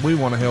that's what we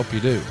want to help you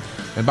do.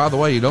 And by the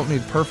way, you don't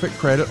need perfect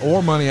credit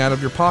or money out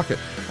of your pocket.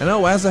 And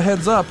oh, as a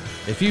heads up,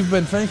 if you've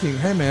been thinking,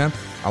 hey man,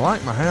 I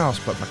like my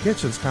house, but my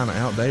kitchen's kind of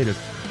outdated,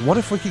 what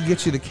if we could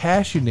get you the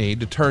cash you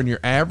need to turn your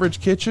average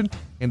kitchen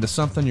into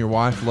something your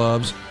wife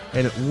loves,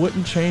 and it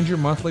wouldn't change your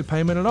monthly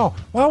payment at all?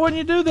 Why wouldn't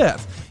you do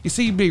that? You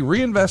see, you'd be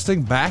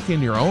reinvesting back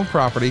in your own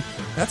property.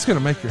 That's going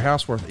to make your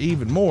house worth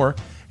even more.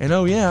 And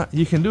oh yeah,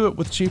 you can do it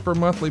with cheaper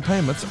monthly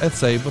payments at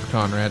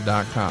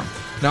SaveWithConrad.com.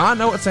 Now, I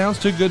know it sounds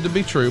too good to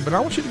be true, but I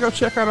want you to go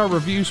check out our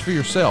reviews for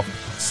yourself.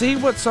 See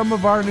what some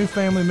of our new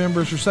family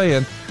members are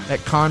saying at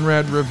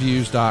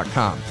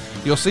ConradReviews.com.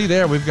 You'll see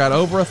there we've got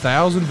over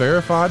 1,000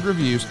 verified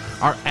reviews.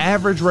 Our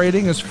average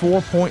rating is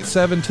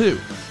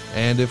 4.72.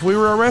 And if we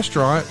were a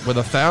restaurant with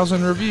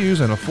 1,000 reviews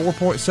and a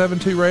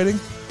 4.72 rating,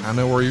 I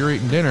know where you're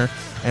eating dinner,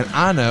 and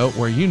I know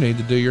where you need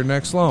to do your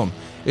next loan.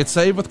 It's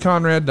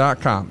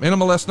SaveWithConrad.com.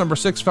 NMLS number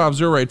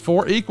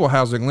 65084, equal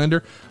housing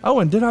lender. Oh,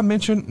 and did I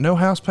mention no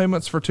house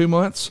payments for 2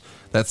 months?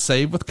 That's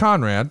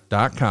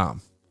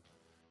SaveWithConrad.com.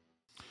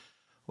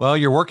 Well,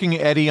 you're working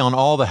Eddie on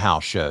all the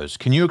house shows.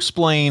 Can you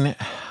explain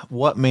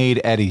what made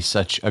Eddie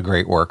such a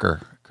great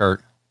worker,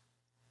 Kurt?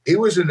 He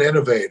was an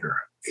innovator.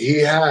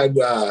 He had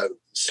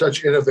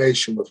such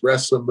innovation with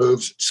wrestling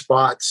moves,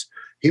 spots.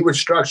 He would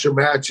structure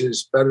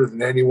matches better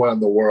than anyone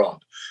in the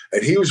world.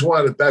 And he was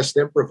one of the best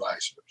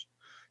improvisers.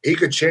 He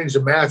could change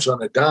the match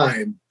on a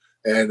dime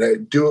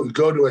and go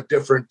to a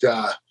different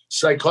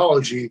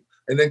psychology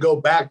and then go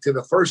back to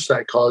the first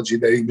psychology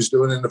that he was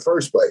doing in the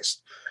first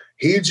place.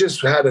 He just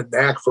had a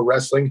knack for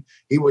wrestling.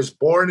 He was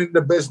born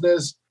into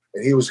business,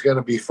 and he was going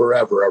to be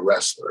forever a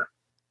wrestler.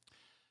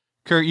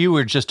 Kurt, you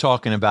were just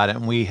talking about it,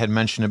 and we had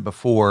mentioned it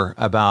before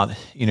about,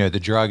 the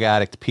drug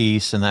addict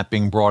piece and that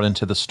being brought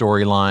into the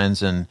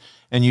storylines and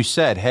And you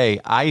said, hey,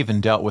 I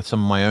even dealt with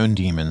some of my own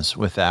demons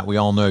with that. We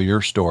all know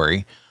your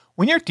story.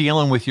 When you're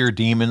dealing with your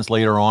demons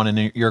later on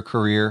in your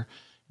career,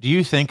 do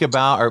you think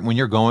about, or when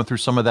you're going through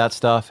some of that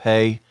stuff,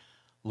 hey,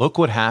 look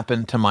what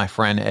happened to my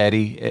friend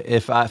Eddie.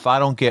 If I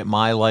don't get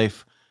my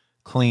life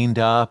cleaned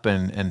up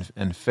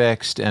and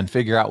fixed and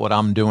figure out what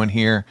I'm doing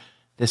here,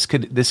 this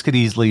could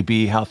easily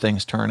be how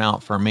things turn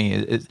out for me.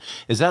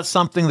 Is that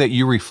something that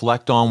you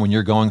reflect on when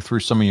you're going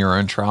through some of your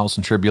own trials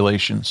and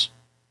tribulations?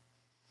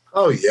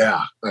 Oh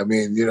yeah. I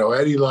mean,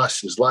 Eddie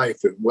lost his life,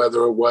 and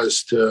whether it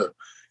was to,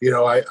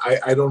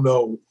 I don't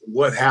know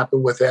what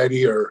happened with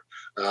Eddie, or,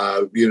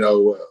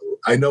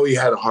 I know he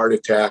had a heart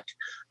attack,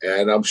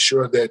 and I'm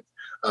sure that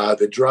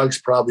the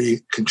drugs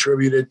probably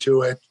contributed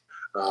to it.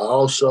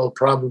 Also,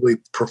 probably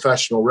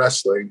professional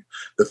wrestling,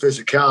 the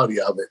physicality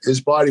of it.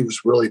 His body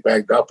was really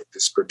banged up at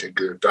this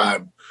particular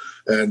time.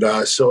 And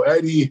so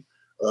Eddie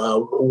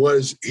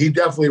he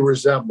definitely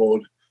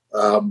resembled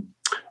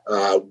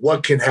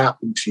what can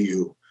happen to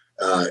you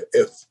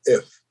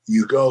if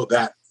you go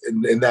that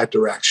in that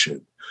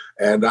direction.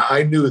 And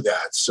I knew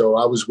that, so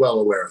I was well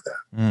aware of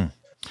that. Mm.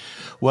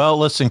 Well,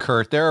 listen,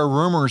 Kurt, there are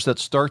rumors that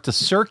start to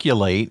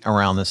circulate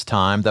around this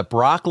time that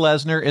Brock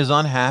Lesnar is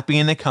unhappy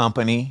in the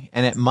company,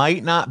 and it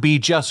might not be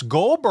just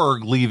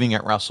Goldberg leaving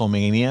at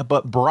WrestleMania,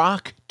 but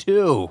Brock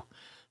too.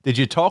 Did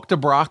you talk to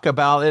Brock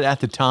about it at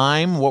the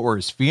time? What were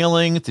his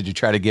feelings? Did you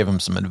try to give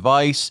him some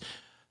advice?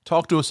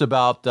 Talk to us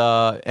about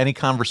any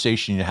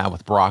conversation you have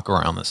with Brock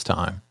around this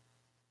time.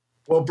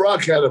 Well,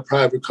 Brock had a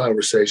private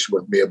conversation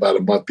with me about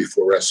a month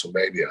before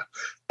WrestleMania,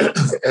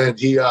 and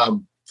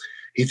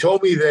he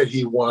told me that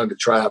he wanted to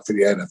try out for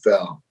the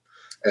NFL,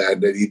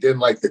 and that he didn't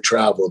like the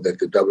travel that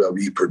the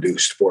WWE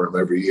produced for him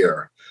every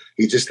year.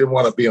 He just didn't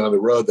want to be on the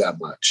road that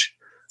much.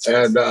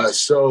 And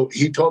so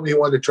he told me he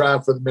wanted to try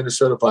out for the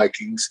Minnesota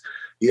Vikings.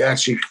 He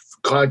actually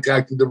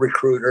contacted the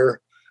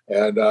recruiter,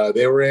 and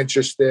they were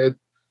interested.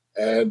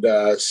 And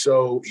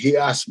so he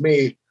asked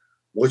me,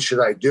 what should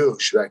I do?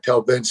 Should I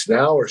tell Vince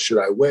now, or should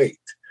I wait?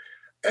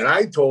 And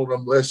I told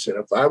him, listen,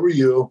 if I were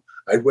you,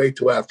 I'd wait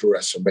till after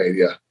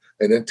WrestleMania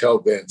and then tell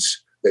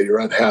Vince that you're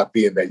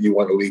unhappy and that you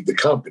want to leave the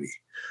company.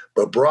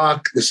 But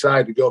Brock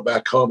decided to go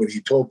back home, and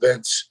he told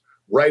Vince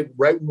right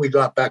when we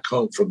got back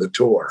home from the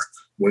tour,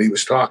 when he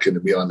was talking to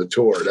me on the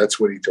tour, that's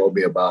when he told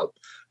me about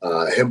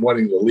him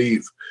wanting to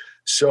leave.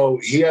 So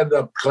he ended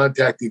up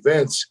contacting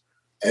Vince,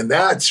 and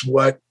that's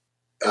what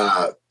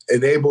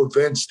enabled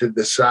Vince to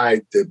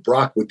decide that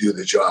Brock would do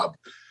the job.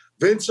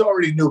 Vince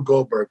already knew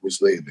Goldberg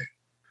was leaving.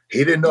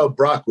 He didn't know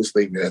Brock was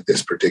leaving at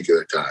this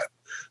particular time.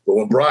 But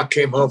when Brock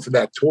came home from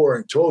that tour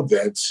and told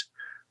Vince,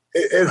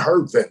 it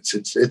hurt Vince.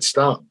 It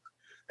stung.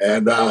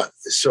 And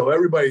so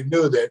everybody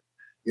knew that,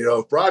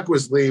 if Brock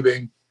was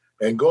leaving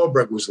and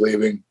Goldberg was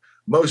leaving,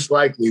 most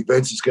likely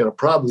Vince is going to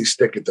probably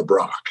stick it to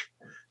Brock,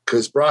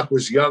 because Brock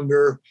was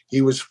younger.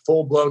 He was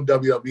full-blown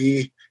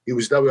WWE. He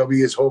was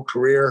WWE his whole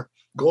career.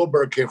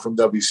 Goldberg came from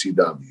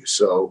WCW.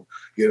 So,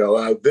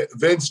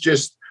 Vince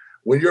just,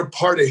 when you're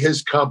part of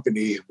his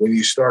company, when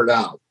you start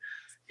out,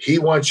 he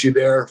wants you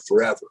there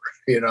forever,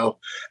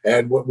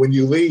 and when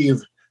you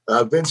leave,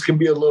 Vince can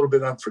be a little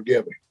bit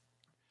unforgiving.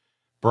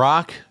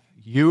 Brock,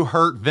 you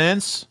hurt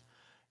Vince.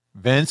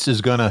 Vince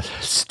is going to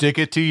stick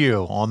it to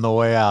you on the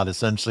way out,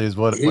 essentially, is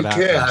what he happens.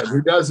 Can.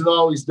 He doesn't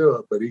always do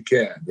it, but he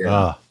can.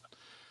 Yeah.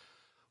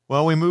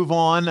 Well, we move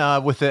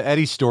on with the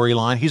Eddie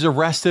storyline. He's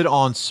arrested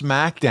on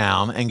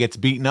SmackDown and gets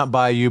beaten up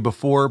by you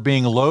before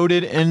being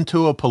loaded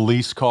into a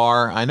police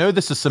car. I know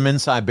this is some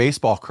inside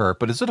baseball, Kurt,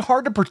 but is it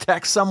hard to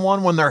protect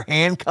someone when they're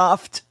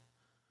handcuffed?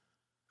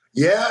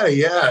 Yeah.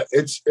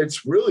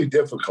 It's really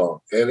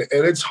difficult. And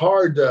it's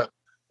hard to,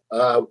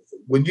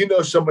 when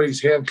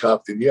somebody's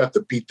handcuffed and you have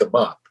to beat them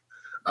up,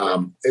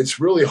 it's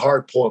really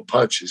hard pulling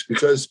punches,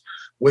 because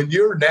when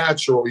you're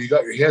natural, you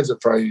got your hands in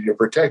front of you, you're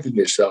protecting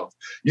yourself,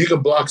 you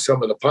can block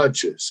some of the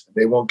punches and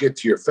they won't get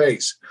to your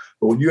face.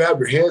 But when you have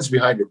your hands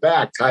behind your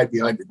back, tied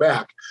behind your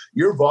back,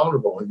 you're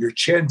vulnerable and your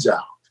chin's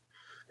out.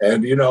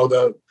 And,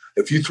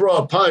 if you throw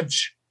a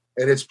punch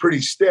and it's pretty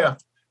stiff,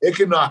 it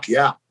can knock you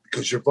out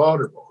because you're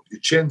vulnerable.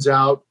 Your chin's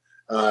out,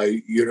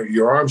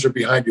 your arms are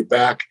behind your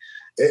back.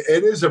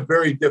 It is a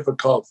very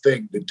difficult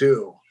thing to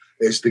do,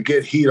 is to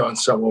get heat on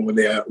someone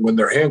when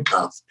they're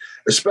handcuffed,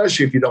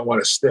 especially if you don't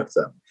want to stiff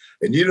them.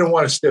 And you didn't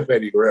want to stiff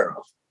Eddie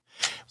Guerrero.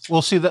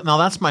 Well, see, now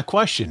that's my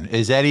question.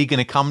 Is Eddie going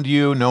to come to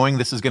you knowing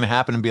this is going to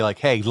happen and be like,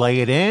 hey,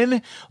 lay it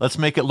in? Let's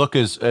make it look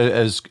as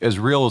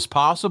real as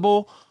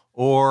possible.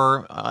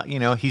 Or,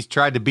 he's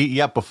tried to beat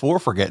you up before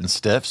for getting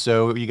stiff.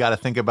 So you got to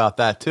think about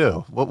that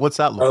too. What's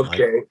that look like?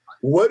 Okay.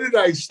 What did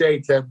I say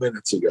 10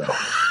 minutes ago?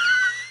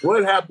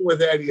 What happened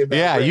with Eddie?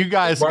 You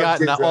guys got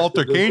in an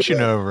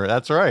altercation over it.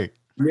 That's right.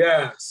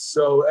 Yes.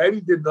 So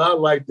Eddie did not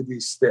like to be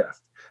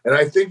stiff. And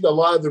I think a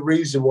lot of the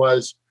reason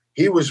was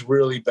he was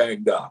really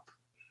banged up.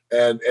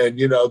 And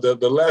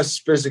the less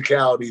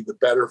physicality, the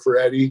better for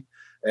Eddie.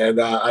 And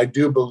I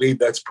do believe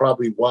that's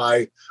probably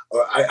why.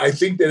 I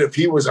think that if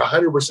he was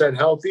 100%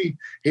 healthy,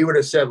 he would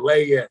have said,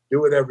 lay in,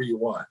 do whatever you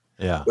want.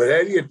 Yeah. But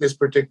Eddie at this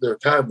particular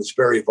time was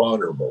very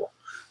vulnerable.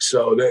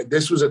 So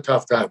this was a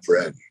tough time for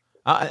Eddie.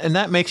 And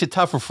that makes it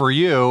tougher for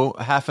you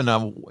having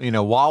to,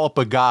 wallop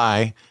a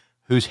guy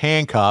who's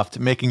handcuffed,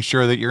 making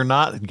sure that you're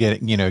not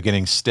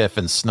getting stiff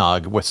and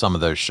snug with some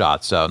of those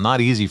shots. So not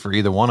easy for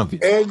either one of you.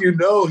 And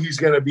he's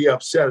going to be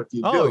upset if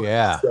you do. Oh,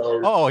 yeah.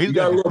 So he's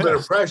got a little bit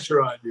of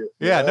pressure on you.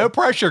 Yeah, no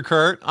pressure,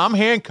 Kurt. I'm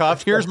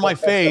handcuffed. Here's my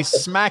face.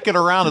 Smack it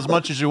around as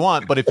much as you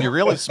want. But if you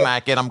really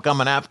smack it, I'm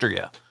coming after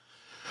you.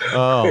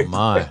 Oh,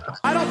 my.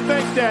 I don't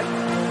think that.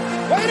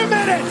 Wait a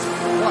minute.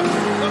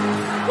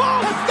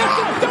 Whoa, let's get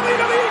the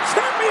WWE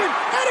champion,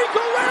 Eddie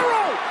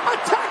Guerrero,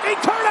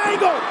 attacking Kurt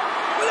Angle.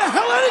 Where the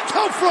hell did he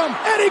come from?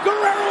 Eddie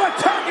Guerrero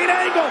attacking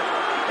Angle.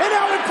 And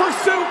now in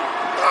pursuit.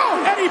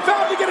 Oh, Eddie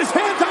vowed to get his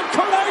hands on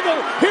Kurt Angle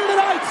here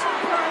tonight.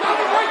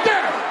 Right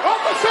there.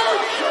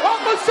 Officers,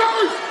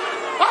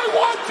 I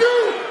want you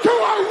to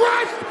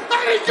arrest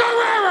Eddie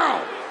Guerrero.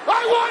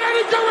 I want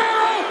Eddie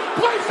Guerrero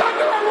placed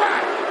under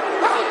arrest.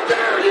 How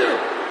dare you?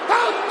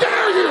 How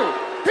dare you?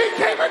 He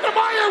came into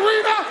my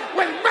arena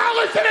with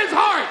malice in his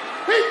heart.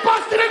 He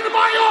busted into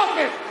my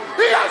office.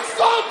 He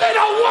assaulted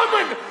a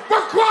woman,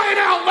 for crying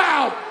out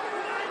loud.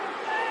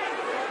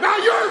 Now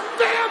your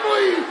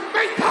family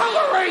may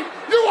tolerate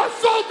you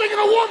assaulting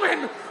a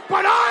woman,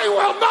 but I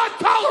will not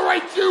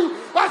tolerate you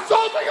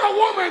assaulting a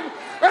woman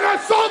and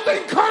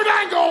assaulting Kurt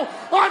Angle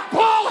on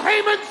Paul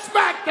Heyman's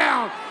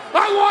SmackDown.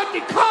 I want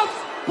the cuffs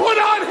put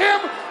on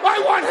him. I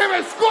want him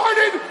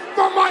escorted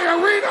from my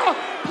arena.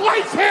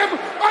 Place him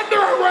under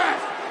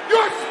arrest.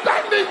 You're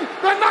spending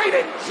the night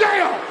in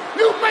jail.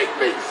 You make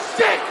me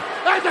sick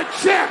as a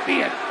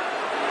champion.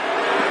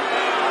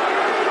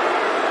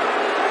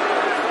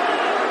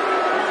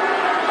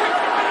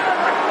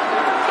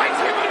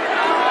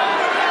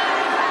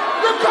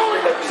 You're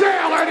going to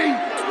jail, Eddie.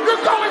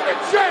 You're going to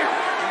jail.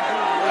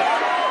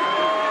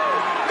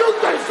 You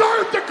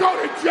deserve to go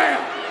to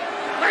jail.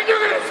 And you're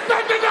going to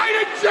spend the night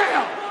in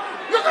jail.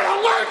 You're going to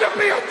learn to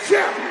be a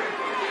champion.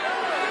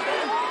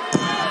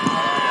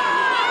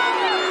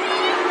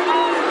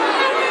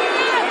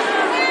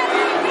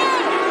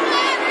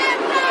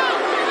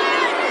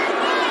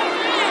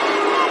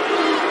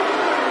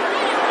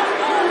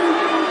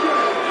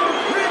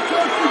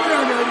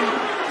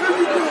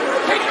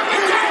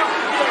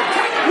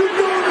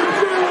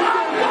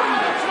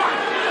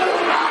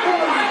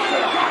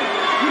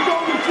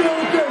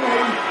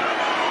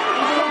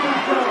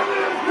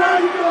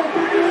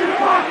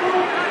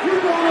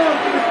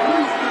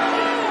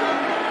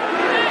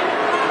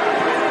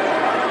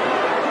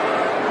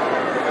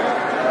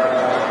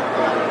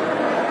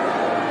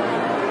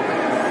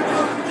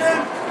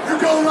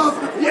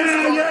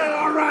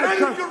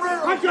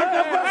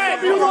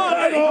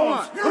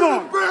 You're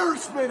an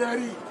embarrassment,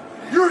 Eddie.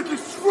 You're a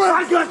disgrace.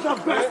 I got the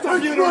best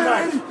of you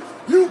tonight. Eddie.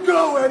 You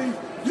go, Eddie.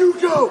 You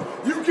go.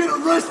 You get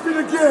arrested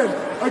again.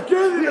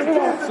 Again and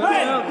again.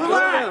 Hey,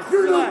 relax.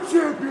 You're no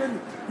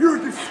champion. You're a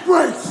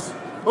disgrace.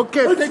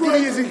 Okay, take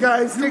it easy,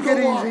 guys. Take it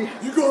easy.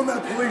 You go in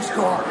that police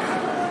car.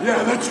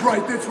 Yeah, that's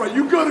right. That's right.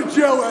 You go to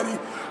jail, Eddie.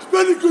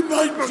 Spend a good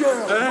night in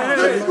jail.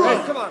 Hey,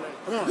 come on.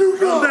 You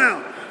go. Calm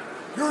down.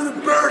 You're an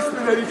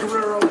embarrassment, Eddie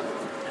Guerrero.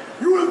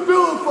 You have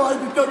vilified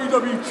the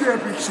WWE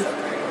Championship.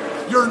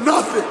 You're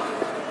nothing.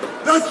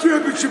 That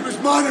championship is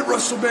mine at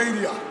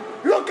WrestleMania.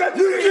 Look at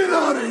you. Get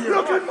out of here.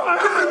 Look at my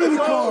Get him in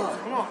the car.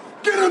 Come on.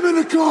 Get him in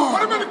the car.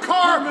 Put him in the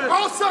car.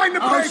 I'll sign the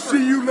paper. I'll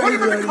see you later, Put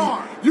him in the Eddie.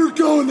 car. You're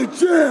going to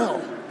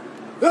jail.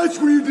 That's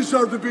where you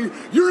deserve to be.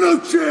 You're no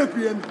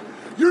champion.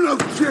 You're no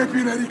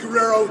champion, Eddie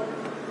Guerrero.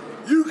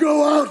 You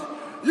go out.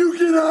 You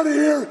get out of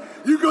here.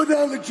 You go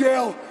down to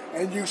jail.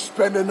 And you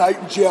spend the night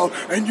in jail.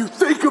 And you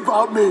think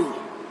about me.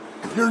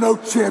 You're no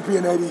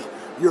champion, Eddie.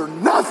 You're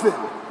nothing.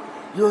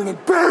 You're an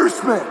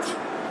embarrassment.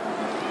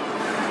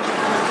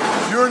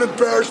 You're an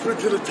embarrassment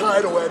to the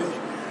title, Eddie.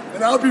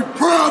 And I'll be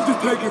proud to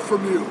take it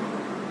from you.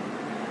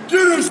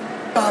 Get us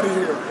out of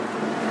here.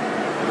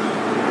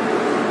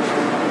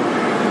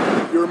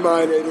 You're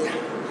mine, Eddie.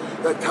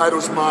 That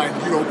title's mine.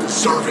 You don't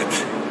deserve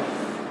it.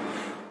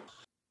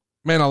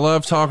 Man, I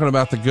love talking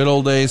about the good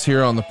old days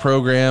here on the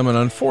program. And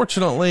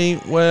unfortunately,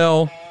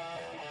 well,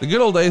 the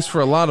good old days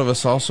for a lot of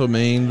us also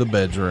mean the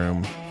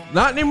bedroom.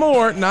 Not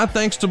anymore, not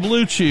thanks to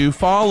Blue Chew.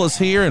 Fall is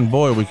here, and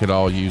boy, we could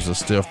all use a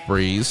stiff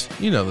breeze.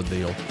 You know the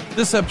deal.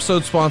 This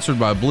episode's sponsored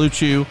by Blue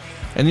Chew,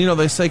 and you know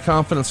they say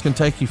confidence can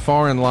take you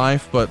far in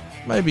life, but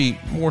maybe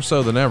more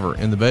so than ever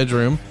in the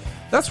bedroom.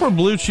 That's where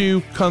Blue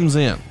Chew comes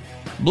in.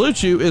 Blue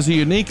Chew is a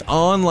unique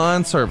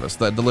online service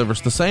that delivers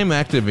the same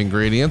active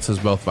ingredients as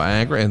both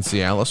Viagra and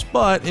Cialis,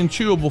 but in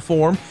chewable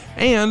form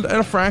and at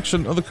a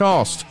fraction of the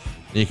cost.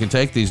 You can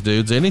take these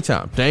dudes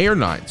anytime, day or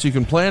night, so you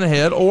can plan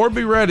ahead or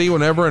be ready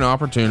whenever an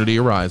opportunity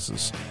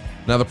arises.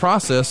 Now, the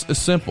process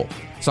is simple.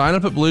 Sign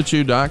up at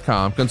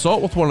BlueChew.com,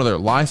 consult with one of their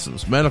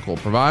licensed medical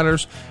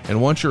providers,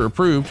 and once you're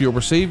approved, you'll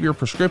receive your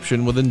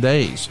prescription within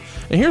days.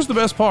 And here's the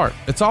best part.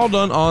 It's all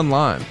done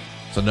online.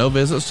 So no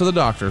visits to the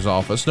doctor's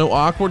office, no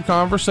awkward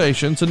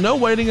conversations, and no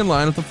waiting in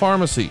line at the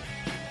pharmacy.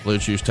 Blue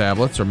Chew's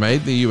tablets are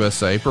made in the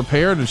USA,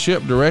 prepared and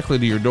shipped directly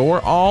to your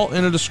door, all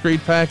in a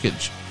discreet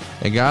package.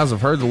 And guys,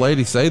 I've heard the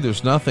ladies say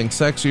there's nothing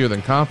sexier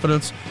than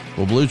confidence.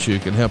 Well, Blue Chew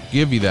can help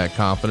give you that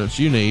confidence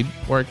you need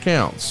where it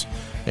counts.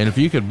 And if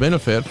you could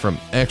benefit from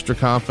extra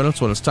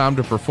confidence when it's time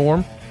to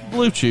perform,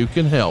 Blue Chew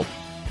can help.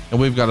 And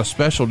we've got a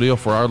special deal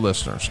for our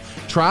listeners.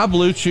 Try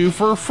Blue Chew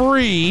for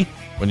free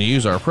when you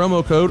use our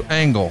promo code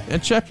ANGLE at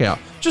checkout.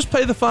 Just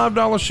pay the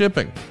 $5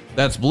 shipping.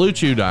 That's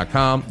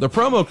BlueChew.com. The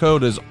promo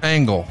code is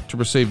ANGLE to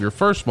receive your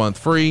first month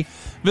free.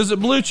 Visit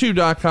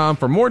BlueChew.com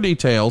for more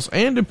details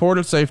and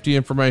important safety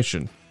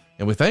information.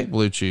 And we thank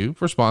Blue Chew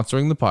for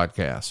sponsoring the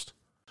podcast.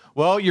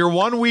 Well, you're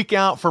 1 week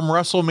out from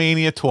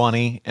WrestleMania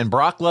 20, and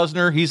Brock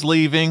Lesnar, he's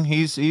leaving.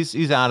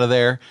 He's out of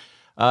there.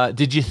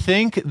 Did you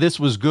think this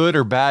was good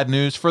or bad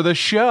news for the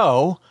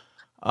show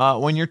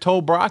when you're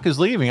told Brock is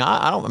leaving?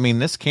 I mean,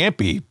 this can't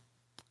be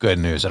good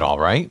news at all,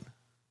 right?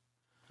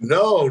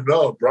 No.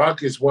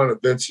 Brock is one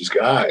of Vince's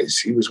guys.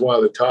 He was one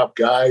of the top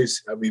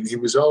guys. I mean, he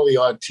was only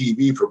on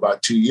TV for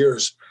about 2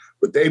 years,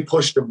 but they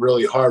pushed him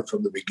really hard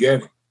from the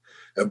beginning.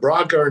 And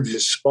Brock earned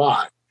his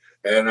spot.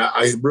 And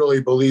I really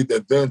believe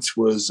that Vince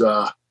was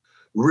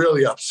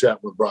really upset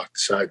when Brock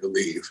decided to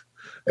leave.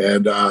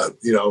 And,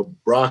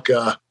 Brock, he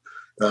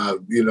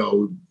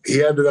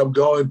ended up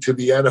going to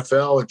the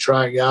NFL and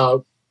trying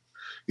out.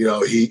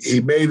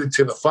 He made it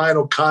to the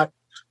final cut,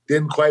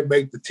 didn't quite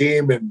make the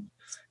team. And,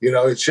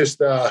 it's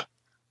just,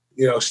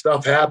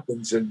 stuff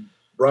happens. And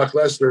Brock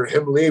Lesnar,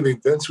 him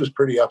leaving, Vince was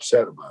pretty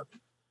upset about it.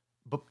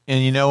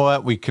 And you know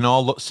what? We can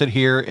all sit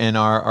here in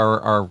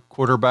our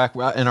quarterback,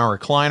 in our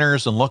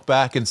recliners and look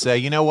back and say,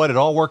 you know what? It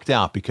all worked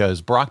out because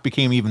Brock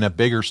became even a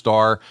bigger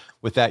star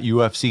with that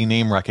UFC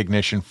name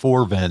recognition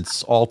for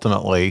Vince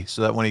ultimately.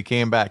 So that when he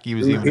came back, he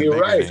was even a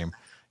bigger name.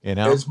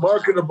 As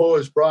marketable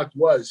as Brock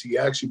was, he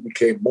actually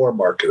became more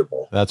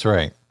marketable. That's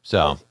right.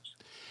 So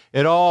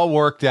it all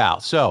worked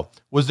out. So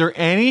was there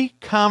any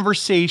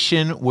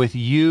conversation with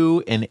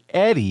you and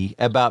Eddie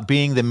about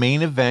being the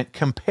main event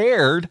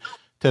compared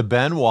to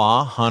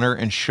Benoit, Hunter,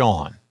 and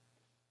Sean?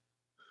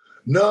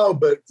 No,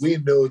 but we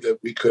knew that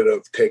we could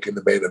have taken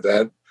the main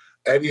event.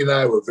 Eddie and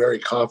I were very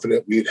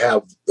confident we'd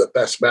have the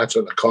best match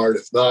on the card,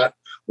 if not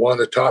one of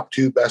the top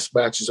two best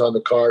matches on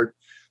the card.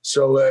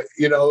 So,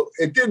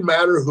 it didn't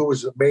matter who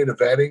was the main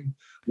eventing.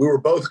 We were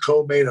both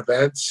co-main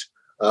events.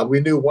 We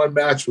knew one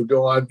match would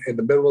go on in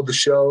the middle of the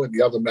show and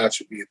the other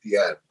match would be at the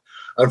end.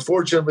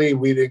 Unfortunately,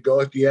 we didn't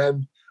go at the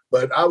end,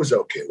 but I was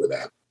okay with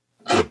that.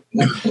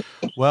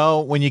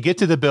 Well, when you get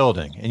to the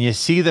building and you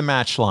see the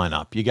match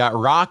lineup, you got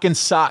Rock and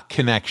Sock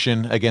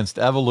Connection against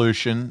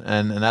Evolution,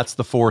 and that's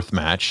the fourth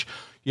match.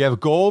 You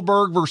have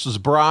Goldberg versus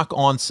Brock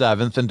on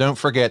 7th, and don't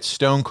forget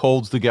Stone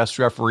Cold's the guest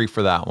referee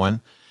for that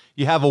one.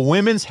 You have a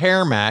women's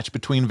hair match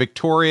between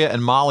Victoria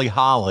and Molly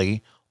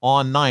Holly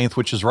on 9th,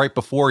 which is right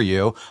before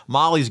you.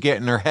 Molly's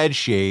getting her head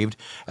shaved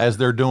as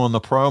they're doing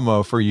the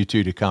promo for you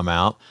two to come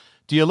out.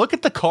 Do you look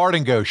at the card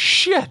and go,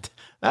 shit,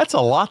 that's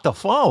a lot to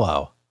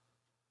follow?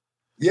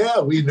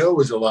 Yeah, we knew it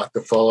was a lot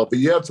to follow, but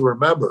you have to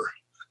remember,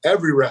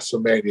 every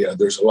WrestleMania,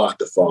 there's a lot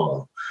to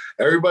follow.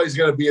 Everybody's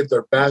going to be at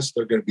their best.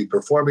 They're going to be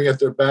performing at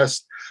their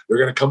best. They're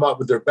going to come up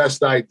with their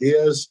best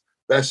ideas,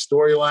 best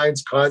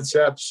storylines,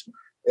 concepts.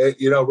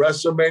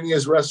 WrestleMania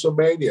is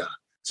WrestleMania.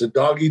 It's a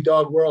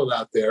dog-eat-dog world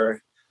out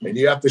there, and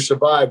you have to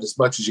survive as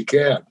much as you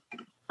can.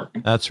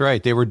 That's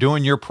right. They were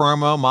doing your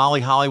promo.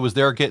 Molly Holly was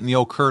there getting the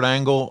old Kurt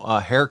Angle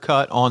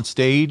haircut on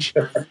stage,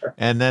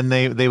 and then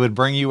they would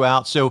bring you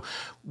out. So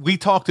we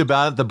talked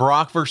about it, the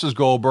Brock versus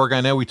Goldberg.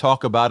 I know we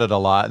talk about it a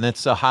lot, and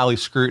it's a highly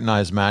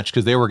scrutinized match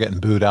because they were getting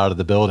booed out of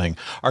the building.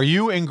 Are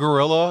you in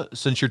Gorilla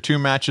since you're 2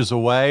 matches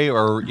away,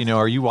 or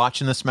are you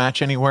watching this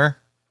match anywhere?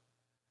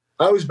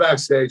 I was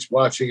backstage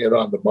watching it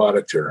on the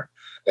monitor,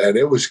 and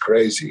it was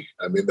crazy.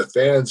 I mean, the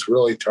fans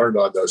really turned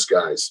on those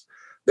guys.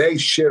 They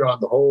shit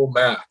on the whole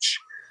match.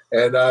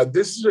 And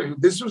this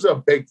was a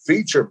big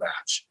feature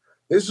match.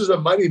 This was a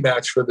money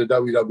match for the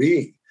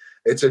WWE.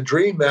 It's a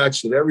dream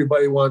match that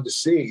everybody wanted to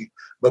see,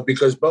 but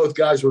because both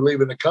guys were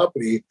leaving the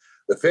company,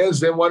 the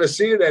fans didn't want to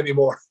see it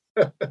anymore.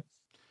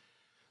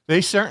 They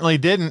certainly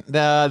didn't.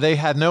 They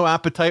had no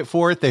appetite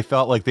for it. They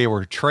felt like they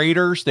were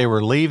traitors. They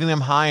were leaving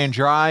them high and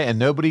dry, and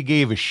nobody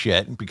gave a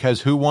shit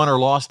because who won or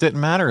lost didn't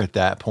matter at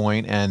that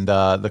point. And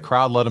the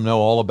crowd let them know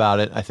all about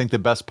it. I think the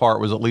best part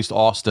was at least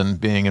Austin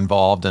being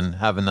involved and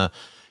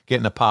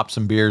getting to pop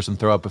some beers and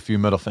throw up a few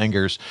middle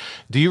fingers.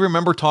 Do you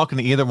remember talking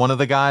to either one of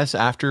the guys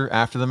after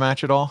the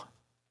match at all?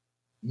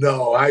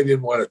 No, I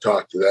didn't want to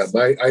talk to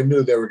them. I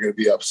knew they were going to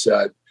be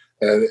upset,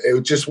 and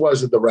it just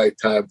wasn't the right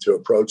time to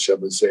approach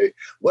them and say,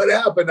 what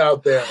happened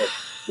out there?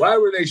 Why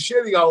were they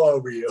shitting all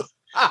over you?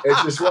 It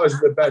just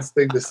wasn't the best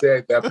thing to say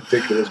at that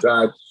particular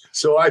time.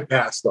 So I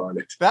passed on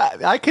it.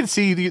 I could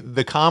see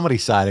the comedy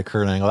side of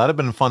Kurt Angle. That'd have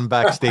been a fun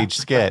backstage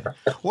skit.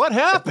 What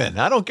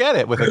happened? I don't get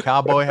it, with a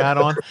cowboy hat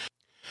on.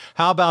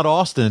 How about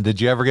Austin?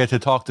 Did you ever get to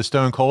talk to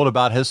Stone Cold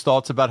about his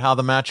thoughts about how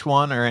the match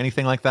won or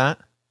anything like that?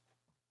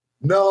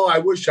 No, I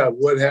wish I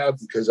would have,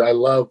 because I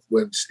love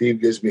when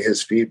Steve gives me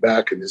his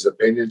feedback and his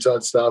opinions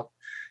on stuff.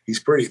 He's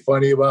pretty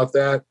funny about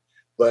that,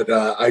 but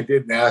I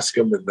didn't ask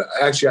him. And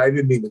actually, I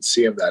didn't even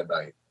see him that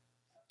night.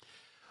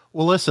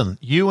 Well, listen,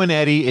 you and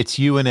Eddie, it's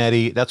you and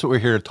Eddie. That's what we're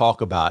here to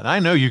talk about. And I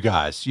know you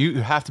guys,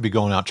 you have to be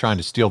going out trying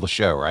to steal the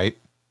show, right?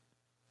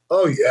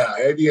 Oh, yeah.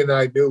 Eddie and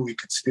I knew we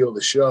could steal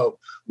the show.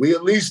 We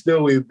at least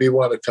knew we'd be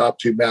one of the top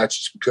 2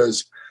 matches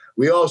because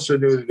we also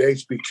knew that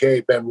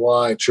HBK,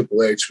 Benoit, and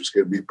Triple H was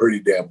going to be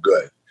pretty damn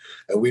good.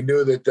 And we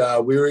knew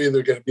that we were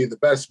either going to be the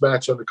best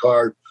match on the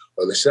card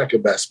or the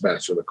second best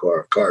match on the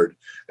card.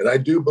 And I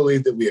do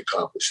believe that we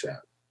accomplished that.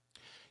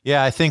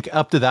 Yeah, I think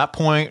up to that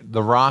point,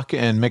 the Rock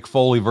and Mick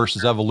Foley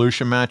versus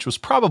Evolution match was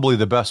probably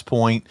the best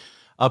point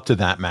up to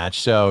that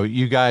match. So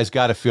you guys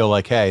got to feel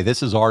like, hey,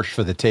 this is ours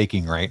for the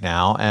taking right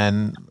now.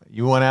 And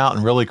you went out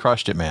and really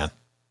crushed it, man.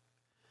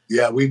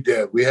 Yeah, we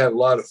did. We had a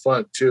lot of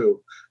fun,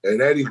 too. And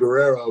Eddie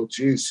Guerrero,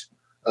 geez,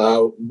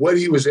 what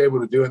he was able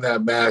to do in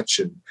that match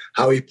and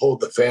how he pulled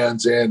the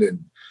fans in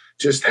and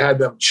just had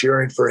them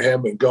cheering for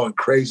him and going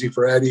crazy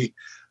for Eddie.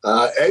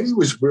 Eddie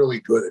was really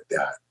good at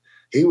that.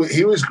 He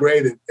was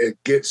great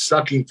at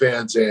sucking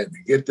fans in,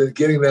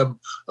 getting them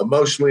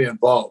emotionally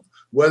involved,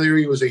 whether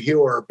he was a heel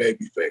or a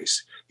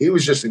babyface. He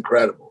was just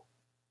incredible.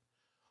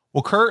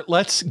 Well, Kurt,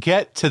 let's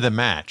get to the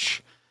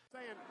match.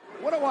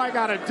 What do I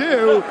got to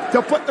do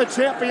to put the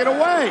champion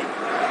away?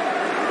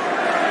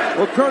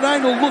 Well, Kurt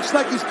Angle looks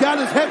like he's got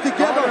his head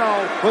together,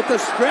 but the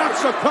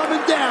straps are coming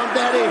down,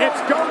 Daddy.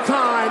 It's go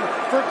time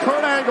for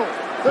Kurt Angle.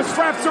 The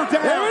straps are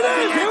down. There it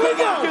is. Here we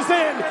go. Is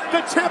in.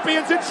 The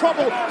champion's in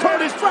trouble.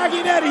 Kurt is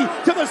dragging Eddie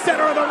to the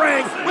center of the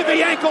ring with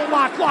the ankle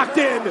lock locked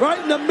in.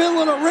 Right in the middle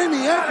of the ring,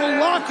 the ankle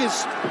lock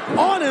is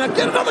on, and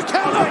get another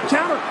counter.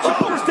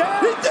 Shoulders down.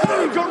 He did it.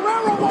 Eddie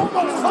Guerrero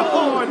almost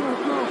on.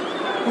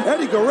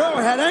 Eddie Guerrero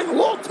had Angle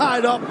all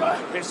tied up.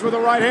 It's with the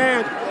right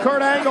hand.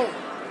 Kurt Angle.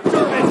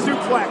 German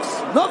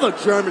suplex. Another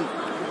German.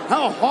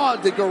 How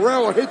hard did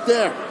Guerrero hit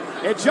there?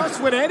 And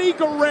just when Eddie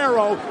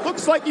Guerrero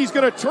looks like he's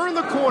going to turn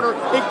the corner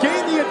and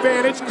gain the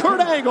advantage, Kurt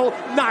Angle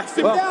knocks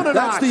him down a notch.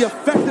 That's the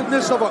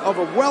effectiveness of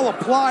a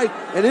well-applied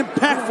and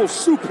impactful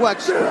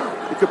suplex.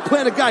 You can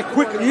plant a guy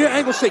quick, and you hear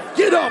Angle say,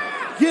 get up,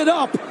 get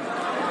up.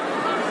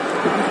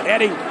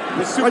 Eddie,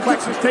 the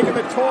suplex is taking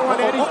the toll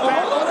on Eddie's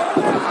back. What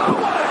a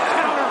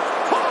counter.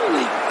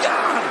 Holy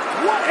God.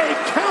 What a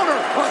counter.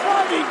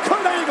 Driving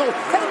Kurt Angle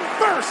head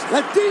first.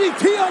 That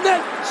DDT on that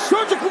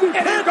surgically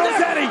and here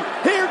goes Eddie.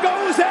 Here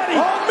goes Eddie.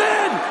 Oh,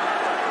 man.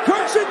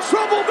 Kurt's in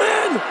trouble,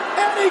 man.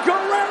 Eddie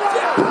Guerrero.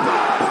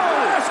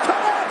 Yes,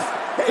 connects.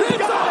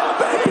 He's got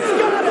it. He's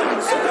got it.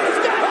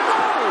 He's got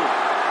it.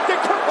 Did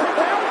Kurt come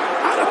down?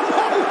 I don't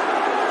know.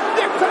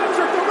 Nick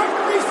Patrick, the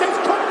referee, says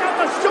Kurt got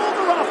the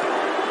shoulder up.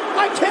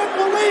 I can't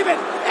believe it.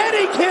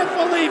 Eddie can't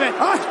believe it.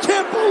 I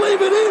can't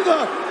believe it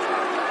either.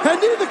 And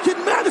neither can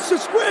Madison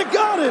Square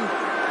Garden.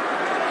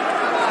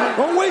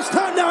 Don't waste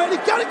time now, Eddie.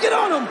 Got to get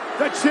on him.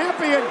 The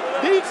champion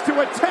needs to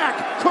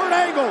attack Kurt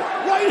Angle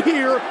right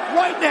here,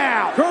 right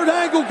now. Kurt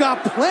Angle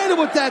got planted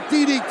with that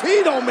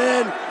DDT, though,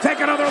 man. Take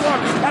another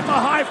look at the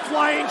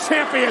high-flying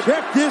champion.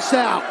 Check this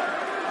out.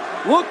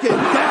 Look at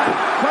that.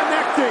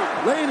 Connecting.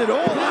 Laying it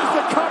all out.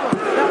 The cover.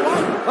 Now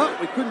what? Oh,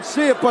 we couldn't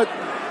see it, but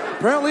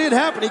apparently it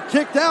happened. He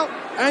kicked out.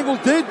 Angle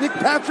did. Nick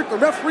Patrick, the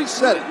referee,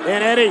 said it.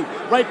 And Eddie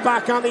right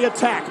back on the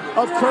attack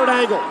of Kurt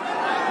Angle.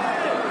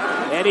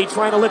 Eddie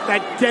trying to lift that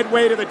dead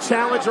weight of the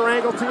challenger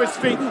Angle to his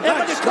feet. And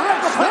look at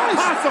nice.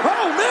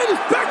 Oh, man,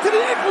 he's back to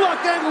the ankle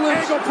lock.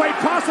 Angle played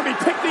possum. He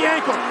picked the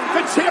ankle.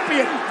 The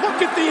champion.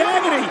 Look at the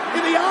agony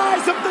in the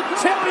eyes of the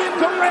champion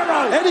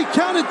Guerrero. Eddie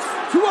counted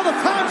 2 other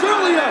times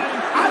earlier.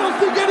 I don't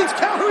think Eddie's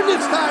countering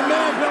this time,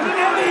 man.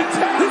 Eddie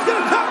tapped. He's going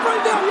to tap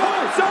right now.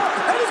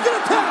 Eddie's going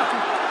to tap.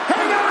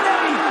 Hang on,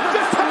 Eddie.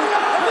 Just hang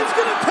on. Eddie's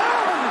going to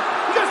tap.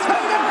 Just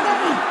hang on,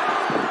 Eddie.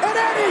 And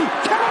Eddie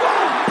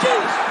countered.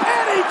 Jeez.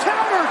 Eddie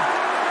countered.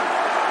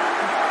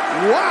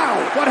 Wow,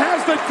 but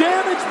has the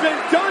damage been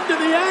done to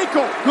the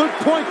ankle? Good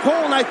point,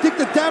 Cole, and I think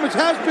the damage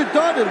has been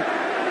done. And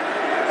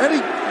Eddie...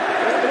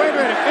 Wait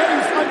a minute,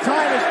 Eddie's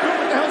untying his boot.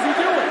 What the hell's he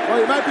doing? Well,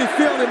 he might be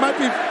feeling, he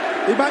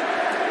might...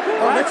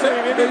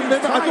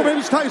 Maybe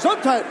he's tied. He's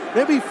untied.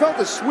 Maybe he felt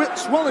the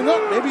swelling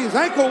up. Maybe his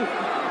ankle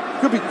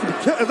could be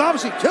it's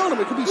obviously killing him.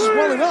 It could be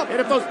swelling up. And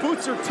if those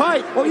boots are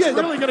tight, he's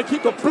really going to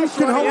keep the boots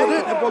can hold it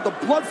in. Well, the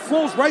blood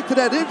flows right to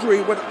that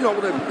injury when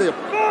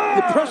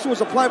the pressure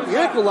was applied with the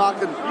ankle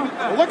lock. And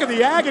look at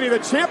the agony the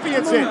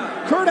champion's in.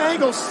 Kurt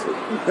Angle,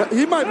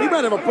 he might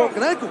have a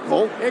broken ankle,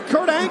 Cole. And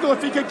Kurt Angle,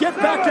 if he could get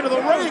back into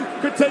the ring,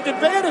 could take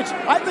advantage.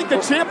 I think the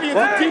champion's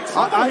in deep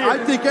trouble here. I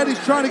think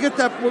Eddie's trying to get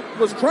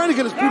was trying to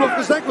get his boot off.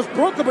 His ankle was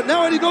broken, but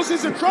now Eddie knows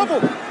he's in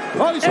trouble.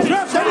 Oh, he's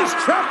trapped. Eddie's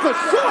trapped for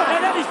sure.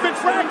 And Eddie's been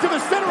dragged to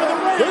the center of the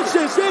ring. This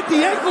is it.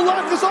 The ankle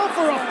lock is on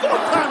for a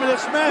 4th time in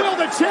this match. Will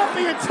the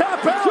champion tap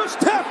out? Just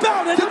tap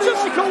out, Eddie.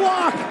 Just ankle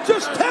lock.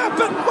 Just tap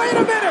it. Wait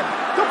a minute.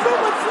 The boot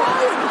went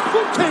flying. The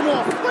boot came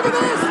off. Look at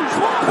this.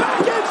 Small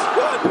package.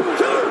 1,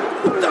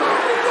 2.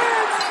 Eddie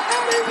wins.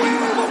 Eddie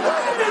wins.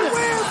 Eddie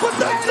wins. But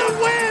that's a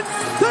win.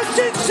 That's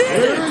it.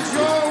 Here's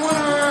your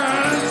winner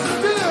and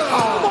still.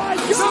 Oh my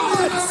God.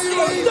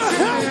 What the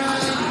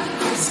hell?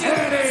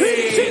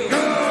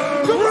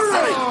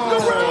 Eddie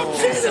Guerrero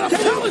cheated. I'm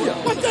telling you.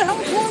 What the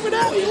hell's wrong with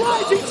that? He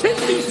lies. He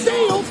cheats. He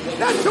steals.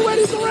 That's who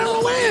Eddie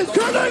Guerrero is.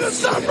 Kurt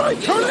Angle's not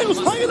right. Kurt Angle's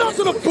hanging on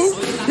to the boot.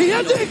 He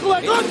had the ankle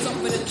like,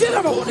 get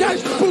him,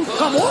 guys, the boot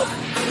come off.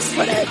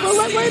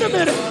 Wait a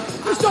minute.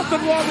 There's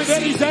nothing wrong with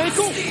Eddie's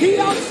ankle. He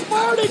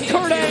outsmarted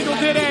Kurt Angle,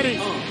 did Eddie.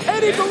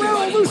 Eddie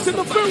Guerrero loosened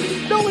the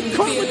boot, knowing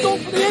Kurt would go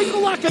for the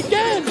ankle lock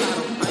again.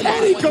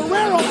 Eddie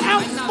Guerrero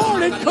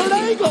outsmarted Kurt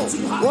Angle.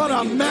 What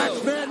a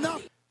match, man.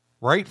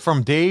 Right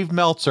from Dave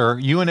Meltzer,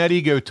 you and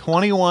Eddie go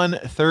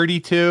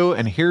 21-32,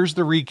 and here's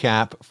the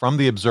recap from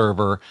The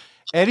Observer.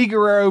 Eddie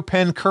Guerrero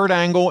pinned Kurt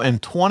Angle in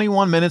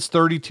 21 minutes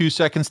 32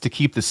 seconds to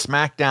keep the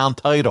SmackDown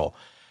title.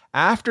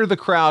 After the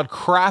crowd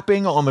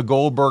crapping on the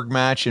Goldberg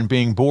match and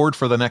being bored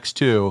for the next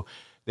two,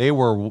 they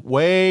were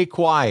way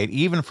quiet,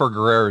 even for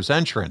Guerrero's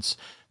entrance.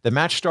 The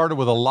match started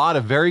with a lot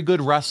of very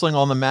good wrestling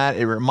on the mat.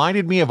 It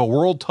reminded me of a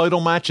world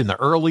title match in the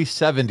early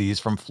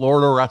 70s from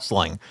Florida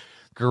Wrestling.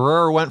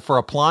 Guerrero went for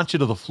a plancha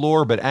to the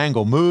floor, but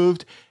Angle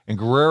moved, and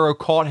Guerrero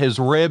caught his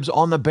ribs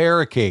on the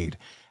barricade.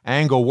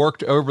 Angle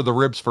worked over the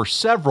ribs for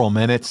several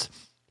minutes.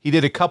 He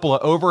did a couple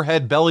of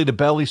overhead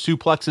belly-to-belly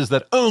suplexes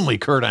that only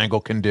Kurt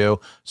Angle can do.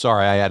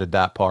 Sorry, I added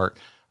that part.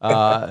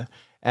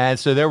 And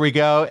so there we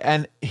go.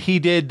 And he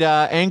did,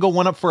 Angle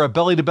went up for a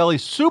belly-to-belly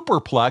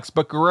superplex,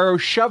 but Guerrero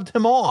shoved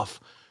him off.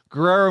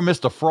 Guerrero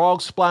missed a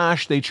frog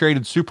splash. They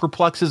traded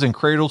superplexes and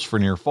cradles for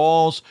near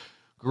falls.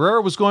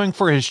 Guerrero was going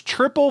for his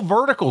triple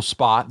vertical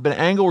spot, but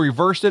Angle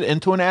reversed it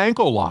into an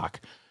ankle lock.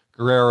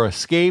 Guerrero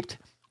escaped.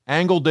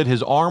 Angle did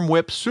his arm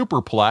whip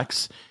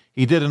superplex.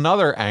 He did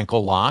another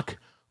ankle lock.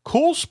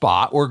 Cool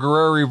spot where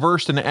Guerrero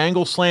reversed an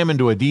Angle slam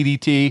into a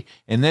DDT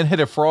and then hit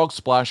a frog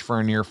splash for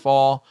a near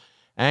fall.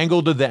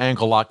 Angle did the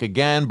ankle lock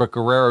again, but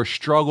Guerrero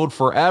struggled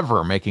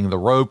forever making the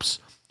ropes.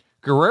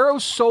 Guerrero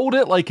sold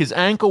it like his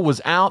ankle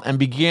was out and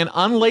began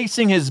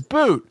unlacing his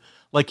boot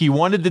like he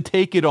wanted to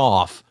take it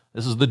off.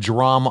 This is the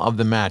drama of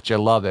the match. I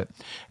love it.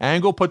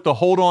 Angle put the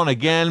hold on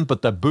again,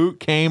 but the boot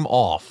came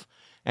off.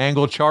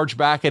 Angle charged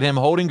back at him,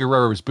 holding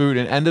Guerrero's boot,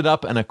 and ended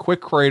up in a quick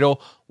cradle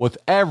with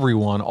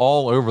everyone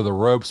all over the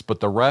ropes,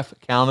 but the ref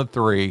counted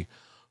 3.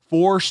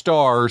 4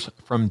 stars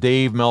from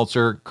Dave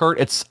Meltzer. Kurt,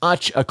 it's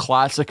such a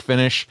classic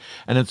finish,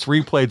 and it's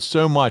replayed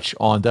so much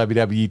on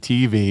WWE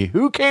TV.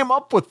 Who came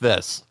up with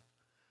this?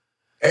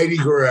 Eddie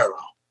Guerrero.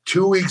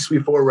 2 weeks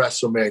before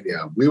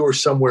WrestleMania, we were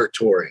somewhere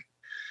touring.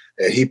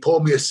 And he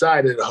pulled me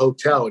aside at a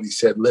hotel and he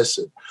said,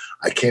 listen,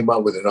 I came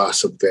up with an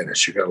awesome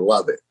finish. You're going to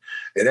love it.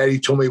 And Eddie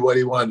told me what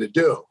he wanted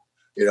to do.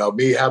 You know,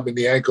 me having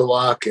the ankle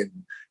lock, and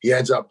he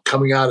ends up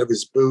coming out of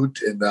his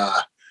boot and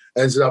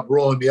ends up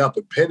rolling me up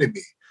and pinning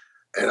me.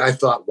 And I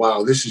thought,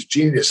 wow, this is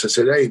genius. I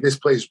said, hey, this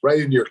plays right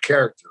into your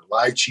character,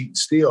 lie, cheat, and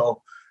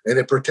steal. And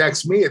it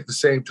protects me at the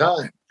same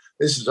time.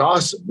 This is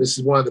awesome. This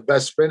is one of the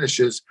best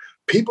finishes.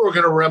 People are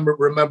going to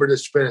remember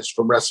this finish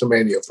from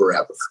WrestleMania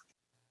forever.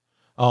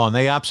 Oh, and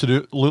they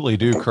absolutely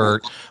do,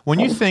 Kurt. When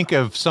you think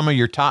of some of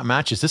your top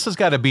matches, this has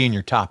got to be in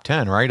your top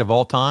 10, right, of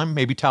all time?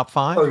 Maybe top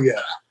 5?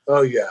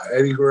 Oh, yeah.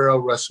 Eddie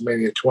Guerrero,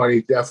 WrestleMania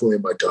 20, definitely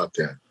in my top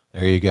 10.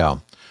 There you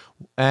go.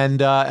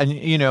 And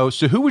you know,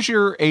 so who was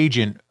your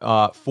agent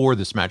for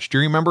this match? Do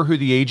you remember who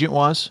the agent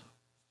was?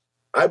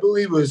 I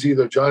believe it was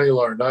either Johnny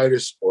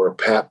Laurinaitis or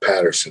Pat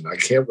Patterson. I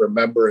can't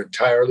remember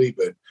entirely,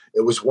 but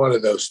it was one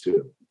of those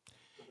two.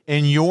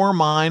 In your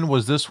mind,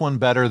 was this one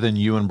better than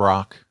you and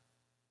Brock?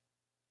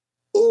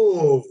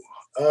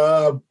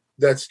 Oh,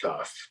 that's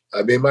tough.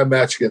 I mean, my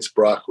match against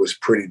Brock was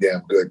pretty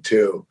damn good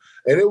too.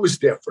 And it was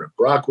different.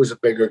 Brock was a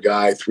bigger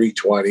guy,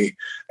 320.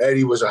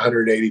 Eddie was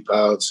 180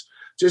 pounds.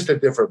 Just a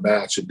different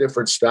match, a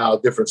different style,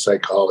 different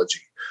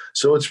psychology.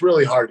 So it's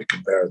really hard to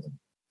compare them.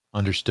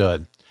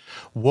 Understood.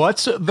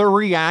 What's the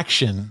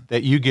reaction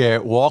that you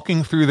get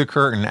walking through the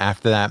curtain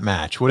after that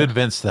match? What did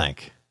Vince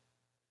think?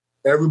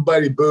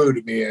 Everybody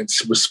booed me and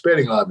was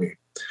spitting on me.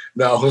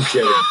 No, I'm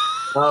kidding.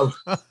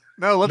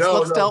 No, let's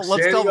tell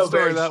the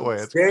story that way.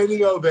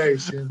 Standing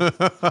ovation.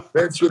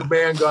 Vince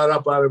McMahon got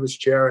up out of his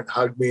chair and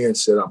hugged me and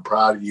said, I'm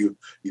proud of you.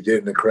 You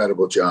did an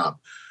incredible job.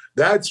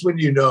 That's when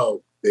you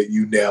know that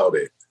you nailed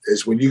it,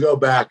 is when you go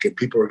back and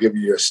people are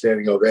giving you a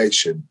standing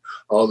ovation,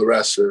 all the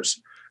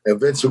wrestlers, and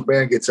Vince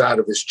McMahon gets out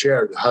of his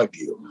chair to hug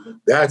you.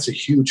 That's a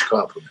huge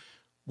compliment.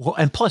 Well,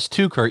 and plus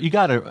too, Kurt,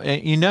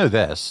 you know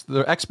this, the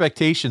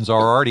expectations are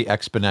already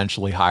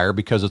exponentially higher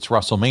because it's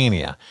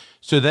WrestleMania.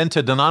 So then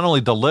to not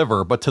only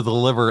deliver, but to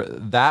deliver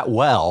that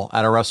well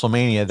at a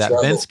WrestleMania that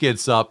Vince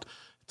gets up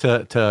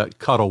to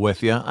cuddle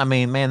with you. I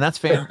mean, man, that's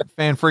fan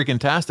freaking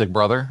tastic,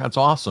 brother. That's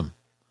awesome.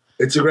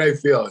 It's a great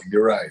feeling.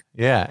 You're right.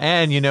 Yeah.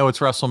 And you know, it's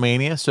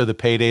WrestleMania, so the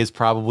payday is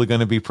probably going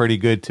to be pretty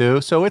good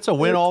too. So it's a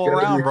win all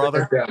around,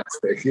 brother.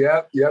 Fantastic.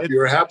 Yep.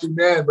 You're a happy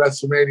man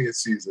WrestleMania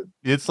season.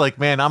 It's like,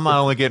 man, I'm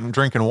not only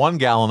drinking 1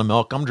 gallon of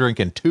milk, I'm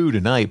drinking 2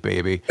 tonight,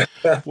 baby.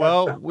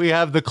 Well, we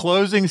have the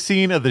closing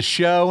scene of the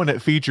show, and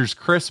it features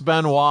Chris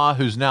Benoit,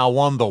 who's now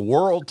won the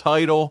world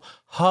title,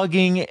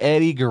 hugging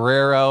Eddie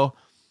Guerrero.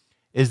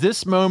 Is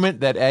this moment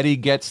that Eddie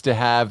gets to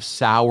have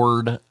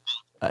soured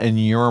in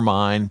your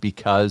mind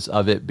because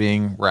of it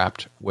being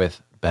wrapped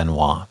with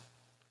Benoit?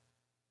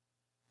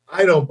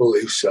 I don't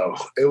believe so.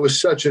 It was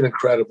such an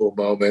incredible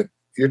moment.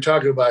 you're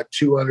talking about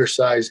two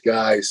undersized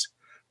guys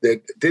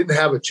that didn't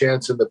have a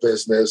chance in the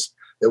business,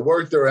 that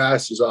worked their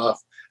asses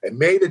off and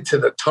made it to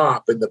the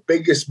top in the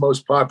biggest,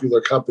 most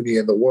popular company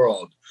in the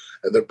world.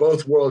 And they're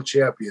both world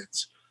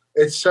champions.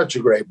 It's such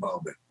a great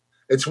moment.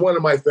 It's one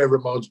of my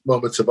favorite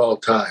moments of all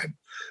time.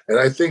 And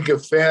I think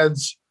if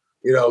fans,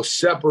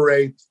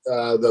 separate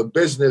the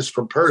business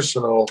from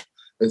personal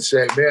and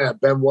say, man,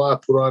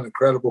 Benoit put on an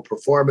incredible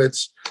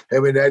performance.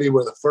 Him and Eddie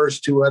were the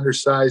first two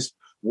undersized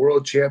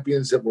world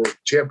champions that were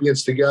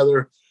champions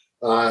together.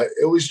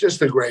 It was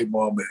just a great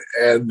moment.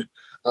 And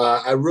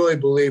I really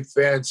believe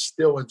fans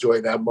still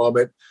enjoy that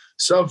moment.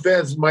 Some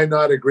fans might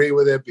not agree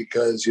with it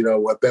because,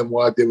 what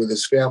Benoit did with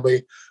his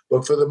family.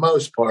 But for the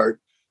most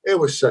part, it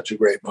was such a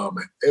great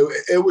moment.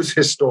 It was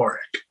historic.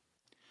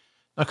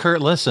 Now,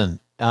 Kurt, listen,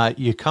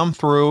 you come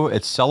through,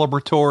 it's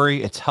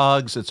celebratory, it's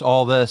hugs, it's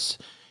all this,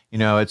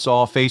 it's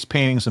all face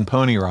paintings and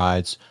pony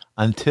rides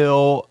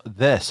until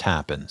this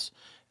happens.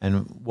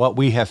 And what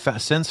we have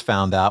since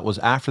found out was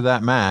after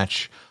that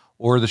match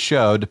or the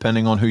show,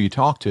 depending on who you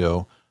talk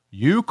to,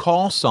 you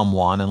call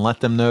someone and let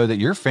them know that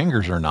your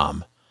fingers are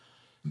numb.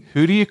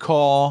 Who do you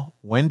call?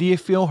 When do you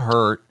feel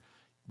hurt?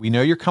 We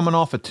know you're coming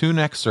off of 2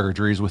 neck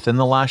surgeries within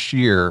the last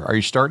year. Are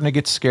you starting to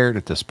get scared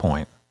at this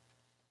point?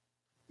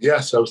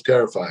 Yes, I was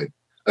terrified.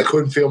 I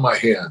couldn't feel my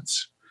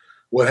hands.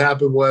 What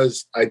happened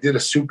was I did a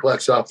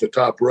suplex off the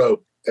top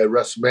rope at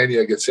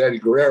WrestleMania against Eddie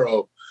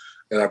Guerrero,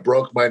 and I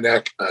broke my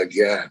neck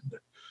again.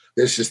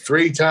 This is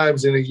 3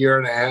 times in a year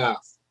and a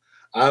half.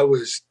 I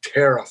was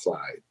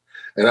terrified.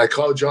 And I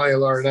called Johnny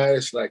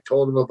Laurinaitis, and I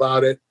told him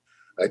about it.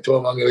 I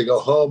told him I'm going to go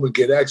home and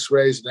get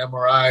x-rays and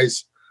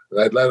MRIs,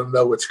 and I'd let him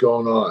know what's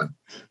going on.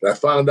 And I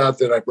found out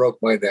that I broke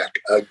my neck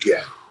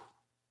again.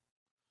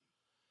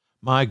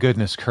 My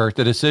goodness, Kurt,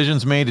 the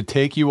decision's made to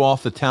take you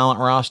off the talent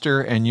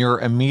roster, and you're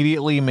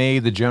immediately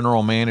made the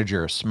general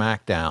manager of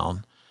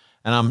SmackDown.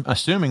 And I'm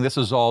assuming this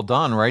is all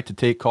done, right, to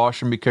take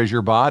caution because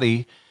your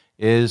body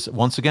is,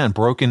 once again,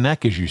 broken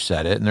neck, as you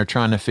said it, and they're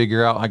trying to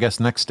figure out, I guess,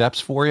 next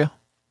steps for you?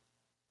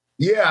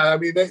 Yeah, I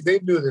mean, they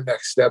knew the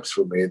next steps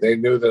for me. They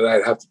knew that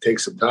I'd have to take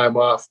some time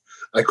off.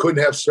 I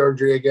couldn't have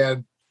surgery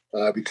again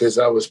because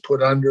I was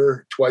put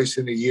under twice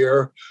in a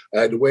year.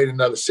 I had to wait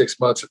another 6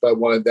 months if I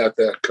wanted that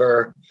to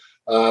occur.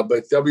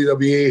 But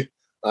WWE,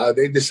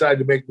 they decided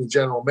to make me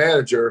general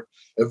manager.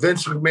 And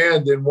Vince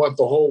McMahon didn't want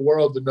the whole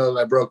world to know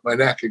that I broke my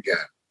neck again.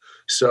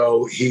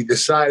 So he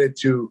decided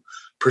to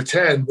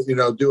pretend,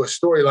 do a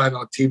storyline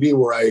on TV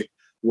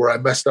where I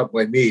messed up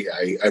my knee.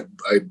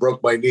 I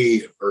broke my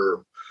knee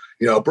or,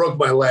 broke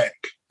my leg.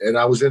 And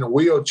I was in a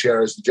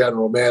wheelchair as the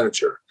general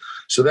manager.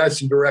 So that's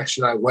the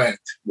direction I went,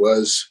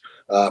 was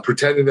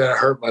pretending that I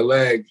hurt my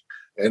leg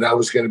and I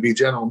was going to be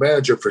general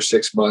manager for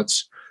 6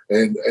 months.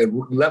 And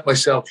let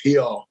myself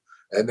heal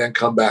and then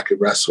come back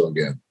and wrestle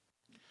again.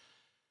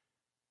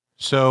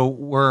 So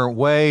we're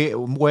way,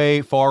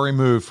 way far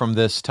removed from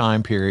this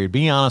time period.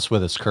 Be honest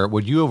with us, Kurt.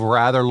 Would you have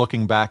rather,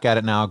 looking back at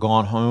it now,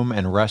 gone home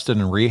and rested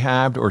and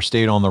rehabbed or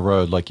stayed on the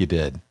road like you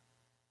did?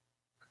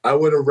 I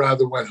would have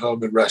rather went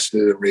home and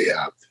rested and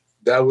rehabbed.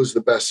 That was the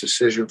best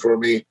decision for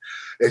me.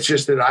 It's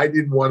just that I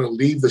didn't want to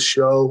leave the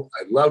show.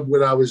 I loved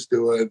what I was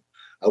doing.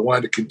 I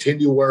wanted to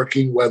continue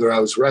working, whether I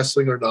was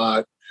wrestling or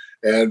not.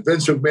 And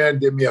Vince McMahon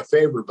did me a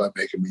favor by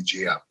making me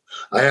GM.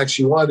 I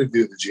actually wanted to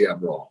do the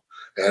GM role.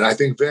 And I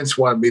think Vince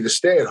wanted me to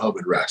stay at home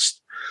and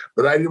rest.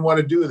 But I didn't want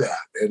to do that.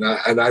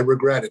 And I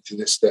regret it to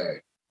this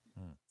day.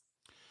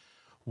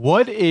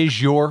 What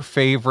is your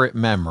favorite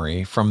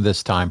memory from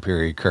this time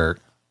period, Kurt?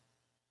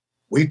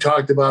 We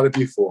talked about it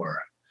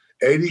before.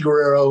 Eddie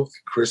Guerrero and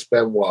Chris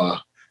Benoit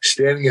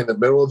standing in the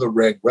middle of the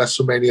ring,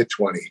 WrestleMania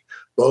 20,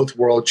 both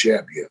world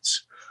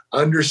champions.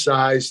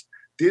 Undersized,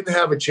 didn't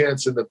have a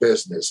chance in the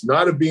business,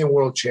 not of being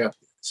world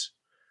champions,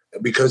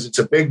 because it's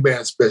a big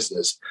man's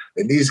business.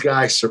 And these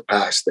guys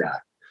surpassed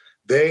that.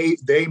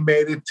 They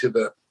made it to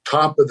the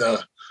top of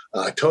the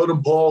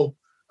totem pole.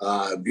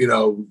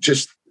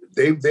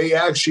 They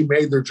actually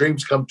made their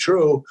dreams come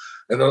true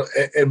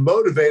and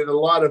motivated a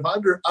lot of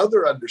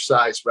other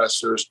undersized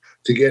wrestlers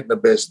to get in the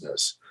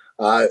business.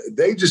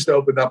 They just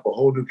opened up a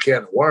whole new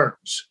can of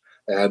worms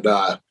and,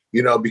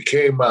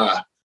 became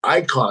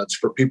icons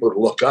for people to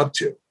look up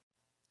to.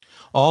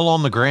 All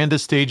on the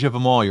grandest stage of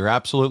them all. You're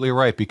absolutely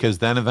right, because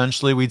then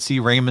eventually we'd see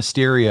Rey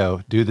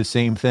Mysterio do the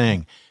same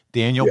thing.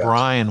 Daniel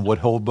Bryan would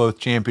hold both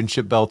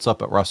championship belts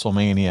up at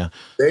WrestleMania.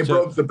 They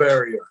broke the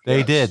barrier.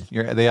 They did.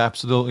 They're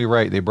absolutely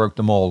right. They broke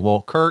the mold.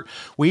 Well, Kurt,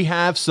 we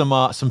have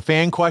some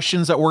fan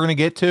questions that we're going to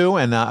get to,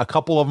 and a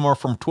couple of them are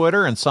from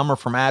Twitter, and some are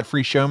from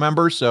ad-free show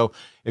members. So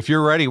if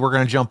you're ready, we're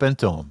going to jump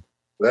into them.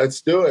 Let's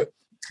do it.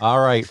 All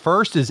right.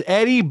 First is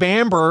Eddie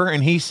Bamber,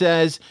 and he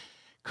says,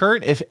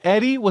 Kurt, if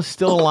Eddie was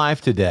still alive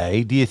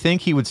today, do you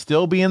think he would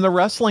still be in the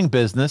wrestling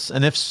business?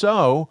 And if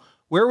so,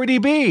 where would he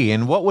be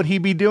and what would he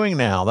be doing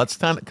now? That's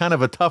kind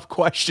of a tough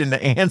question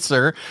to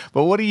answer,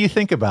 but what do you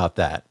think about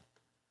that?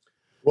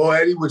 Well,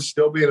 Eddie would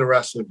still be in the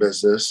wrestling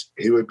business.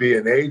 He would be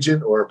an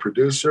agent or a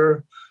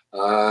producer.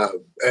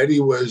 Eddie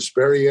was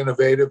very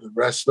innovative in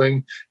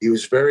wrestling. He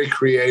was very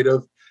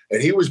creative.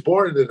 and he was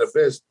born into the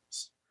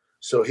business.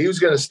 So he was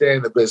going to stay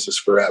in the business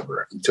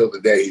forever until the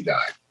day he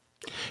died.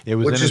 It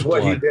was which is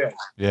what he did.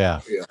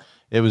 Yeah.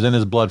 It was in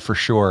his blood for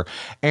sure.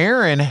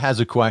 Aaron has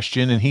a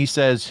question, and he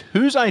says,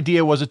 whose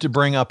idea was it to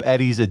bring up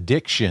Eddie's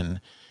addiction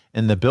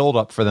in the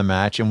build-up for the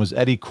match, and was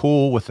Eddie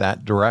cool with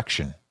that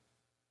direction?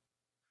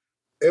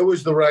 It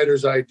was the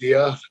writer's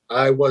idea.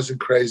 I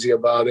wasn't crazy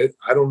about it.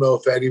 I don't know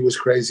if Eddie was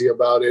crazy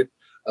about it.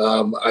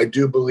 I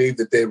do believe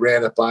that they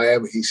ran it by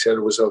him. He said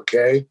it was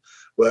okay.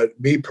 But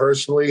me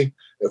personally,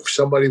 if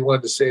somebody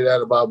wanted to say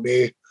that about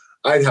me,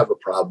 I'd have a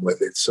problem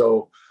with it.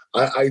 So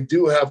I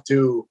do have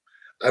to.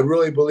 I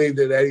really believe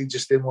that Eddie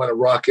just didn't want to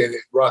rock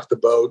the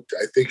boat.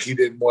 I think he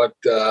didn't want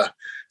to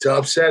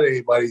upset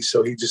anybody,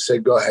 so he just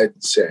said, "Go ahead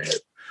and say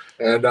it."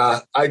 And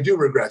I do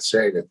regret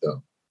saying it,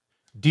 though.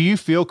 Do you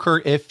feel,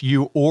 Kurt, if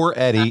you or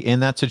Eddie in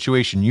that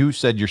situation, you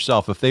said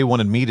yourself, if they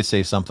wanted me to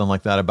say something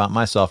like that about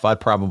myself, I'd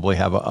probably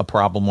have a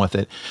problem with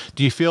it.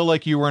 Do you feel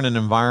like you were in an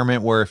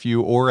environment where if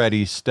you or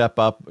Eddie stood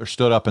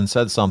up and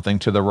said something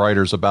to the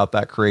writers about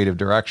that creative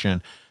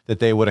direction, that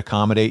they would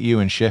accommodate you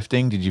in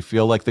shifting? Did you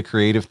feel like the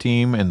creative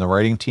team and the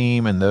writing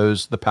team and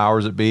the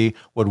powers that be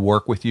would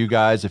work with you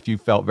guys if you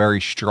felt very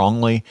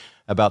strongly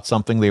about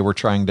something they were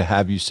trying to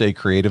have you say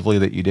creatively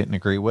that you didn't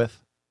agree with?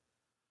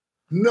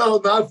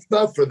 No,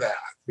 not for that,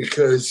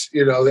 because,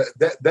 you know,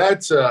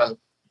 that's a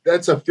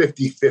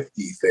 50-50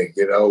 thing.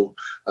 You know,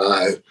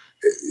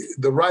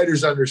 the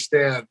writers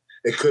understand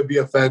it could be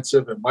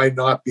offensive. It might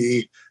not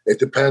be. It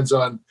depends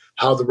on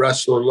how the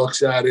wrestler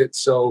looks at it.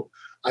 So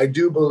I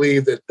do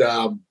believe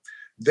that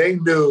they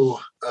knew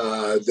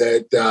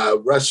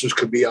that wrestlers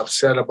could be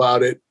upset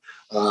about it.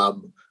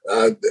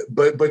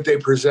 But they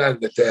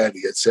presented it to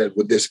Eddie and said,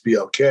 would this be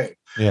okay?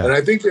 Yeah. And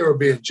I think they were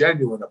being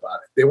genuine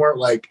about it. They weren't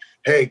like,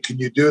 hey, can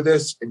you do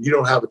this? And you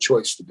don't have a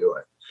choice to do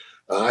it.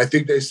 I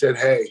think they said,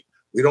 hey,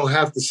 we don't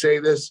have to say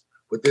this,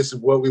 but this is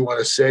what we want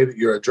to say, that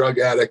you're a drug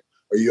addict.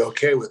 Are you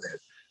okay with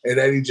it? And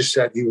Eddie just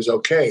said he was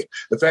okay.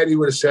 If Eddie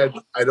would have said,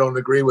 I don't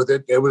agree with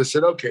it, they would have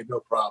said, okay, no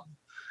problem.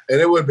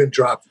 And it would have been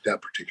dropped at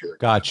that particular time.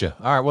 Gotcha.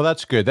 All right. Well,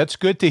 that's good. That's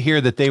good to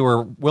hear that they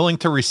were willing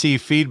to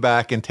receive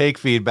feedback and take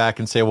feedback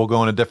and say, we'll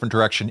go in a different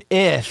direction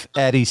if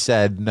Eddie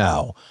said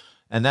no.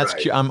 And that's,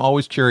 right. I'm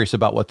always curious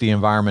about what the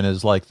environment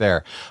is like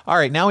there. All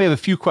right. Now we have a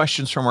few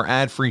questions from our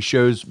ad-free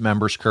shows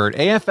members, Kurt.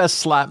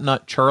 AFS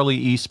Slapnut Charlie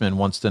Eastman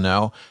wants to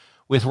know,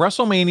 with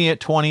WrestleMania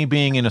 20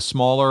 being in a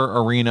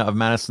smaller arena of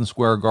Madison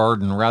Square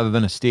Garden rather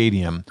than a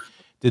stadium,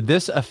 did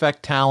this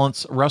affect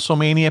talent's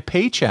WrestleMania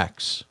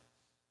paychecks?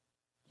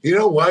 You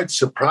know what?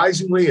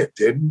 Surprisingly, it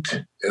didn't.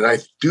 And I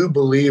do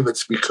believe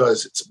it's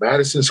because it's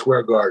Madison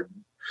Square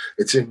Garden.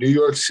 It's in New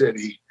York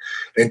City.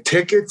 And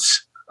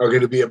tickets are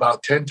going to be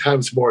about 10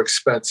 times more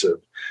expensive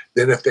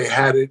than if they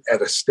had it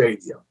at a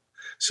stadium.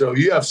 So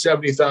you have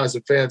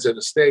 70,000 fans at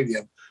a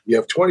stadium. You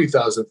have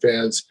 20,000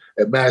 fans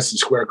at Madison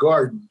Square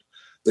Garden.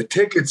 The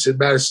tickets in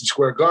Madison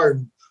Square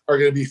Garden are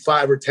going to be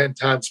 5 or 10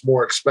 times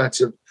more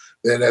expensive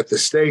than at the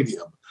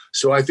stadium.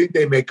 So I think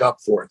they make up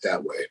for it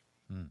that way.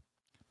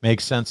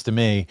 Makes sense to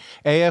me.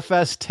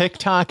 AFS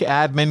TikTok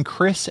admin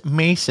Chris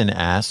Mason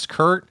asks,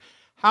 Kurt,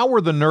 how were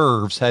the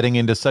nerves heading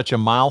into such a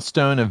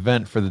milestone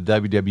event for the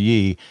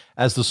WWE?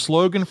 As the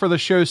slogan for the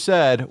show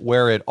said,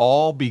 where it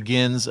all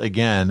begins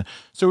again.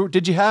 So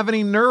did you have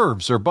any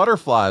nerves or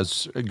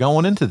butterflies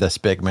going into this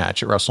big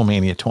match at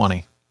WrestleMania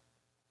 20?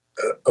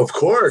 Of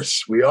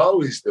course, we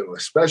always do,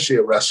 especially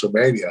at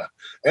WrestleMania,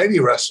 any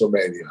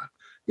WrestleMania.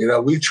 You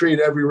know, we treat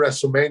every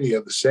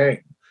WrestleMania the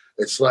same.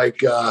 It's like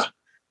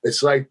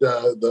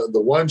the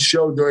one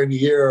show during the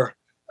year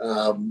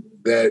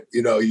that,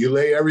 you know, you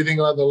lay everything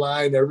on the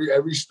line.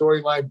 Every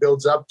storyline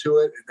builds up to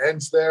it and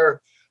ends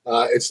there.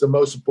 It's the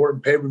most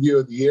important pay-per-view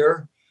of the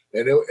year.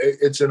 And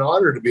it's an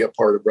honor to be a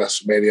part of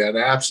WrestleMania, and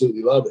I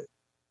absolutely love it.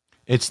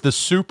 It's the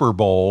Super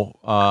Bowl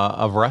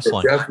of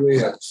wrestling. It definitely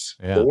is.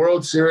 Yeah. The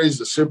World Series,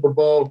 the Super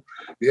Bowl,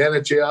 the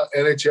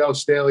NHL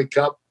Stanley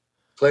Cup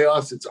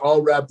playoffs, it's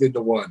all wrapped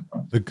into one.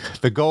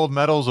 The gold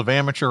medals of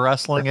amateur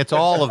wrestling, it's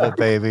all of it,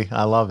 baby.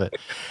 I love it.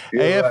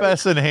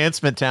 AFS right.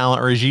 Enhancement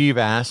Talent Rajiv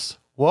asks,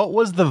 what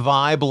was the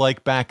vibe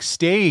like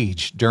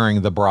backstage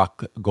during the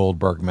Brock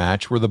Goldberg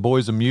match? Were the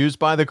boys amused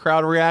by the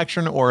crowd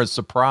reaction or as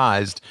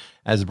surprised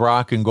as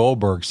Brock and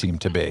Goldberg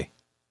seemed to be?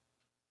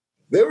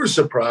 They were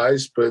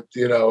surprised, but,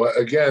 you know,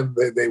 again,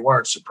 they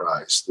weren't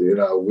surprised. You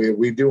know,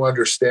 we do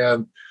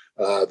understand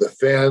the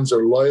fans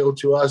are loyal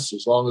to us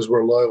as long as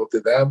we're loyal to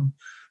them.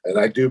 And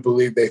I do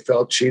believe they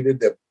felt cheated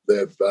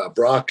that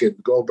Brock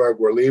and Goldberg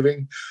were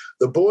leaving.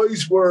 The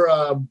boys were,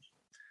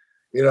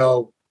 you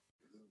know,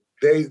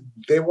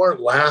 they weren't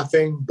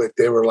laughing, but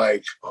they were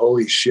like,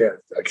 holy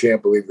shit, I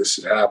can't believe this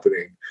is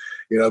happening.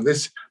 You know,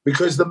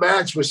 because the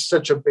match was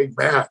such a big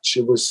match.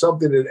 It was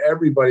something that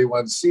everybody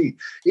wanted to see.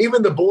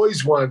 Even the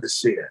boys wanted to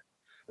see it.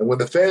 And when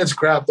the fans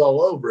crapped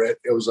all over it,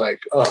 it was like,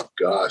 oh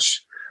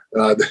gosh,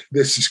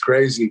 this is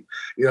crazy.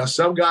 You know,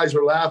 some guys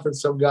were laughing.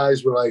 Some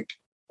guys were like,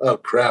 oh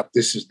crap,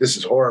 this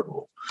is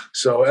horrible.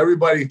 So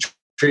everybody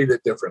treated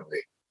it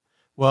differently.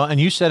 Well,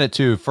 and you said it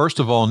too. First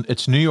of all,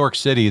 it's New York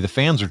City. The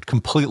fans are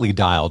completely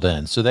dialed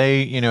in. So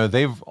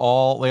they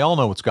all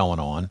know what's going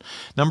on.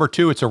 Number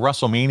two, it's a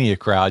WrestleMania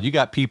crowd. You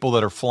got people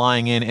that are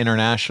flying in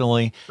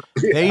internationally.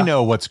 Yeah. They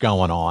know what's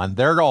going on.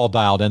 They're all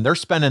dialed in. They're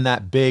spending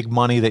that big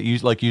money that you,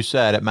 like you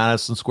said, at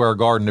Madison Square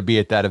Garden to be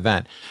at that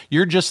event.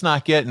 You're just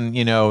not getting,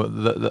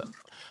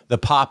 the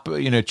pop,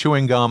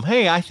 chewing gum.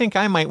 Hey, I think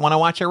I might want to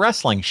watch a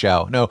wrestling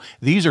show. No,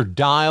 these are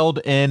dialed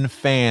in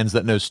fans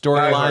that know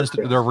storylines.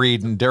 They're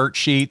reading dirt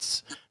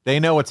sheets.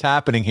 They know what's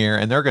happening here,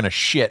 and they're going to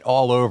shit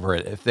all over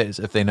it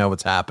if they know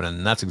what's happening.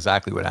 And that's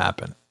exactly what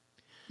happened.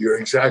 You're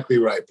exactly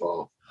right,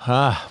 Paul.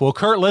 Well,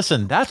 Kurt,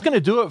 listen, that's going to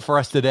do it for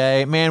us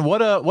today, man.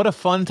 What a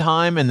fun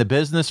time in the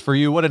business for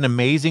you. What an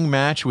amazing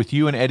match with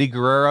you and Eddie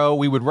Guerrero.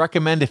 We would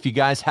recommend, if you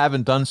guys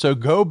haven't done so,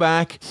 go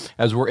back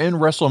as we're in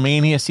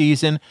WrestleMania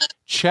season.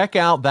 Check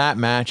out that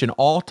match, an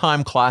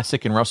all-time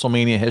classic in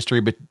WrestleMania history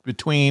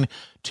between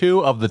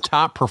two of the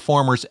top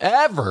performers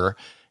ever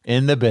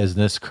in the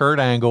business, Kurt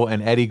Angle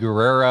and Eddie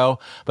Guerrero.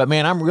 But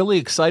man, I'm really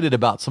excited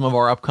about some of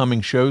our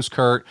upcoming shows,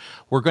 Kurt.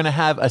 We're going to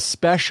have a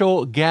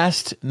special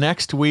guest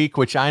next week,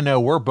 which I know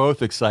we're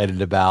both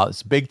excited about.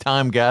 It's big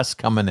time guests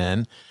coming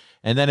in.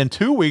 And then in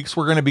 2 weeks,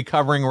 we're going to be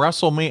covering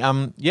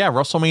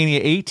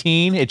WrestleMania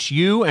 18. It's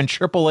you and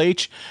Triple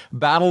H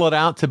battle it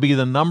out to be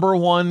the number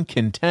one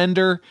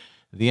contender.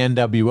 The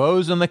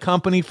NWO's in the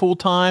company full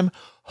time.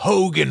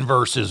 Hogan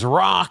versus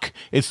Rock.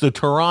 It's the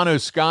Toronto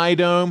Sky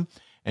Dome.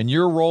 And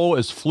your role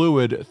is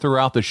fluid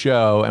throughout the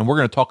show, and we're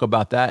going to talk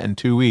about that in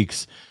 2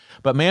 weeks.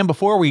 But, man,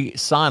 before we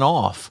sign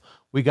off,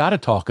 we got to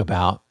talk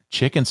about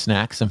chicken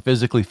snacks and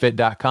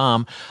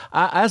physicallyfit.com.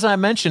 As I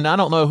mentioned, I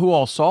don't know who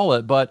all saw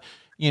it, but,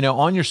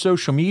 on your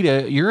social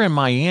media, you're in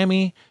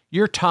Miami,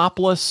 you're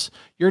topless,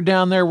 you're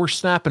down there, we're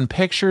snapping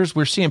pictures,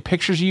 we're seeing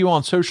pictures of you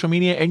on social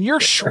media, and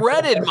you're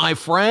shredded, my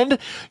friend.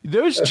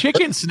 Those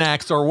chicken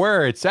snacks are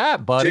where it's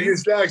at, buddy. Chicken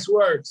snacks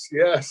works,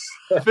 yes.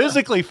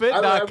 Physicallyfit.com.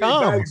 I don't have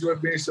any bags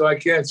with me, so I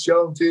can't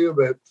show them to you,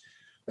 but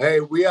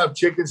hey, we have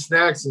chicken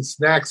snacks and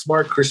Snack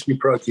Smart Crispy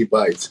Protein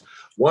Bites.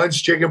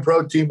 One's chicken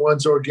protein,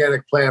 one's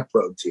organic plant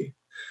protein.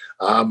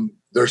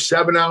 They're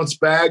 7-ounce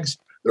bags.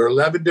 There are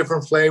 11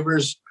 different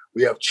flavors.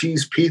 We have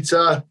cheese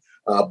pizza,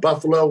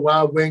 buffalo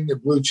wild wing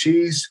and blue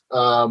cheese. We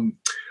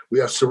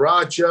have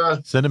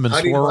sriracha, cinnamon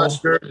honey swirl,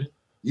 mustard,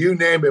 you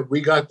name it.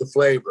 We got the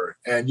flavor,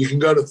 and you can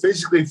go to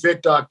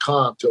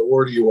physicallyfit.com to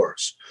order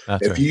yours.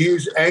 If you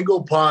use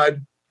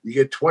AnglePod, you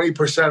get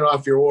 20%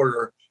 off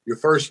your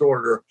first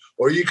order,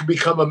 or you can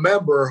become a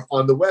member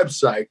on the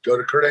website. Go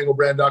to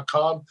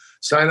kurtanglebrand.com,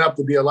 sign up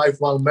to be a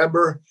lifelong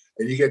member,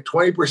 and you get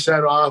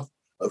 20% off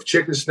of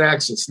chicken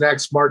snacks and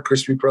Snack Smart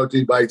Crispy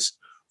Protein Bites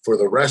for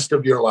the rest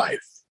of your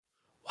life.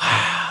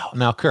 Wow.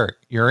 Now, Kurt,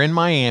 you're in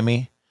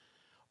Miami.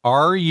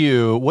 Are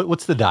you,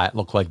 what's the diet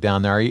look like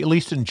down there? Are you at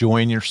least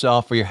enjoying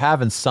yourself? Are you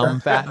having some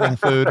fattening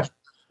food?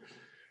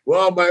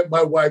 Well,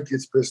 my wife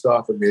gets pissed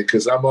off at me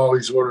because I'm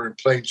always ordering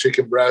plain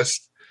chicken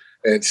breast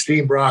and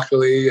steamed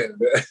broccoli.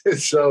 And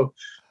so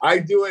I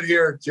do it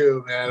here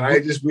too, man.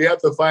 We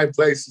have to find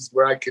places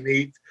where I can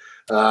eat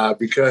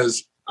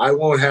because I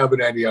won't have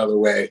it any other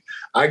way.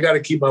 I got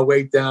to keep my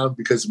weight down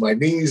because of my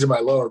knees and my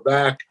lower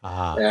back,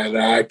 and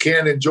I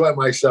can't enjoy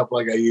myself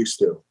like I used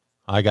to.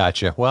 I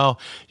got you. Well,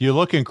 you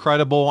look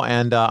incredible,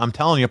 and I'm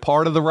telling you,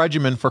 part of the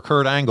regimen for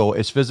Kurt Angle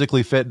is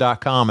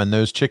physicallyfit.com and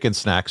those chicken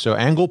snacks. So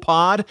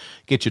AnglePod,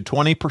 get you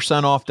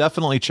 20% off.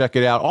 Definitely check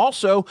it out.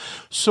 Also,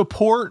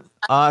 support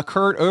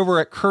Kurt over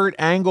at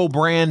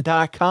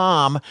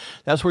kurtanglebrand.com.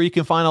 That's where you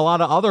can find a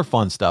lot of other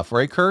fun stuff,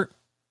 right, Kurt?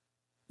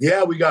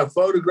 Yeah, we got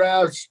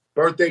photographs,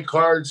 birthday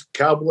cards,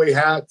 cowboy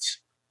hats,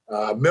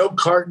 milk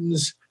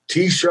cartons,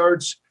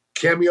 T-shirts,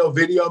 cameo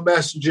video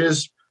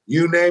messages.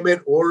 You name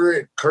it, order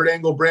it at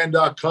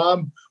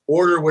kurtanglebrand.com.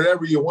 Order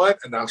whatever you want,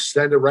 and I'll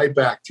send it right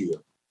back to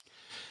you.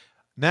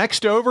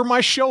 Next, over my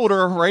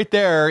shoulder right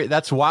there,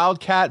 that's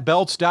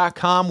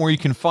wildcatbelts.com, where you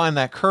can find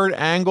that Kurt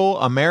Angle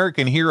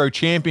American Hero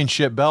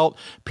Championship belt.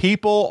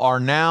 People are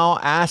now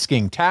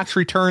asking. Tax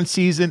return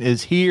season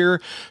is here.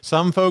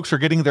 Some folks are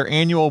getting their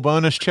annual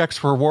bonus checks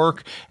for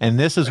work, and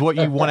this is what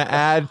you want to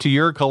add to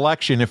your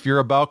collection if you're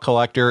a belt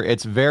collector.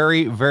 It's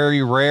very,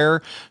 very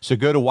rare. So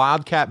go to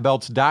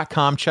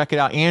wildcatbelts.com. Check it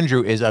out.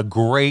 Andrew is a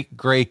great,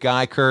 great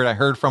guy, Kurt. I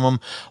heard from him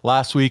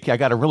last week. I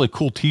got a really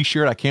cool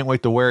T-shirt I can't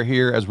wait to wear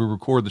here as we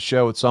record the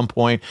show at some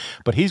point,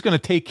 but he's going to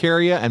take care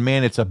of you, and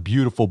man, it's a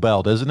beautiful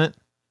belt, isn't it?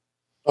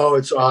 Oh,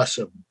 it's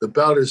awesome. The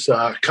belt is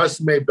a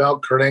custom-made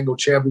belt, Kurt Angle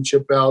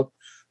Championship belt,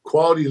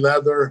 quality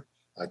leather,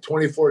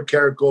 24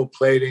 karat gold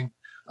plating.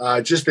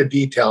 Just the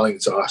detailing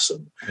is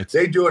awesome.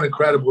 They do an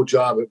incredible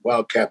job at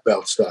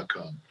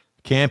wildcatbelts.com.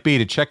 Can't beat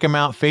it. Check them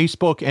out,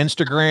 Facebook,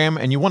 Instagram,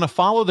 and you want to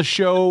follow the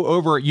show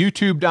over at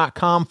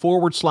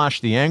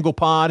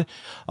youtube.com/theanglepod,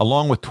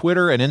 along with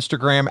Twitter and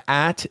Instagram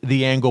at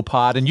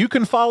theanglepod. And you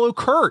can follow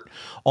Kurt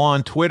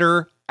on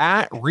Twitter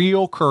at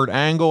Real Kurt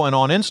Angle and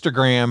on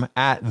Instagram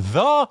at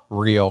The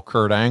Real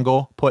Kurt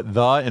Angle. Put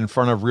the in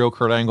front of Real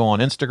Kurt Angle on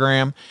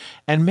Instagram,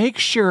 and make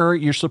sure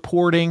you're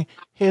supporting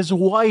his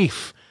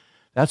wife,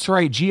 That's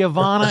right.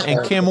 Giovanna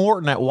and Kim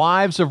Orton at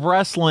Wives of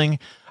Wrestling.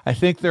 I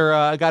think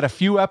they're got a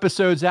few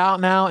episodes out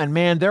now, and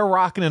man, they're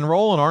rocking and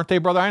rolling, aren't they,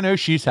 brother? I know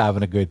she's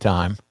having a good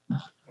time.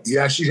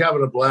 Yeah, she's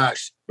having a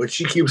blast, but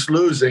she keeps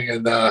losing,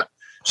 and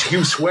she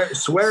keeps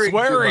swearing.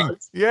 Too much.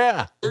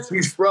 Yeah. And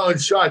she's throwing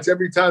shots.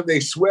 Every time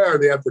they swear,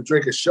 they have to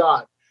drink a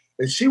shot.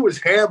 And she was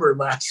hammered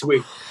last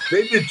week.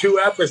 They did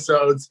 2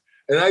 episodes,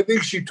 and I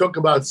think she took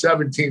about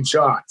 17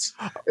 shots.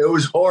 It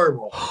was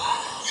horrible.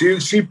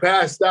 She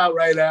passed out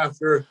right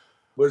after.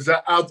 Was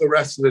out the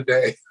rest of the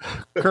day.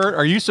 Kurt,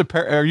 are you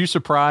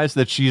surprised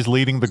that she's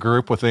leading the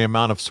group with the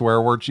amount of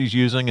swear words she's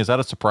using? Is that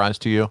a surprise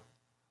to you?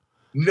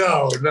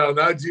 No,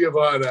 not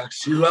Giovanna.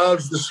 She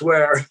loves to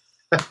swear.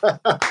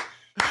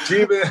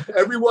 She even,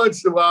 every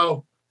once in a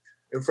while,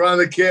 in front of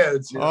the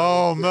kids,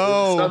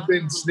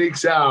 something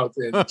sneaks out,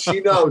 and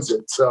she knows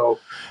it. So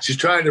she's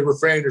trying to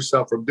refrain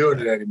herself from doing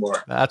it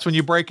anymore. That's when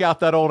you break out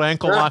that old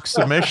ankle lock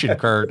submission,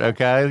 Kurt.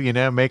 Okay,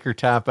 make her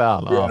tap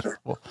out.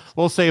 Yeah.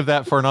 We'll save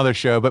that for another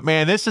show. But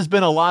man, this has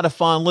been a lot of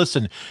fun.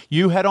 Listen,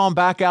 you head on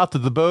back out to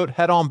the boat,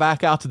 head on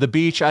back out to the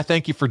beach. I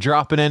thank you for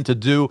dropping in to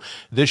do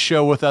this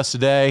show with us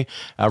today,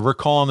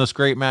 recalling this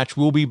great match.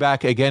 We'll be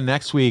back again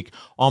next week.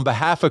 On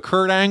behalf of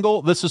Kurt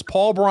Angle, this is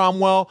Paul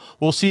Bromwell.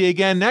 We'll see you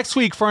again next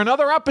week for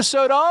another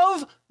episode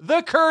of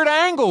The Kurt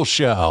Angle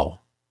Show.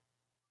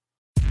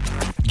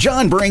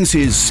 John brings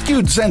his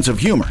skewed sense of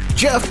humor.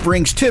 Jeff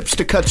brings tips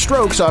to cut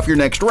strokes off your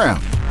next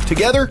round.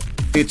 Together,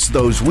 it's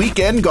those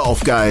weekend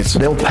golf guys.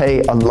 They'll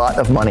pay a lot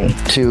of money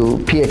to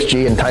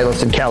PXG and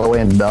Titleist and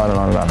Callaway and on and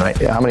on and on, right?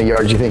 How many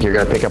yards do you think you're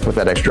going to pick up with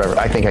that extra driver?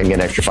 I think I can get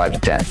an extra 5 to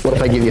 10. What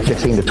if I give you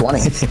 15 to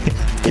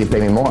 20? You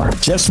pay me more.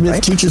 Jeff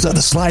Smith teaches on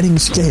a sliding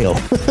scale.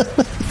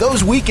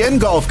 Those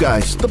Weekend Golf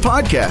Guys, the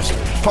podcast,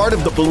 part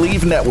of the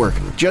Believe Network.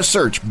 Just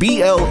search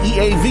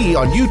BLEAV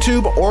on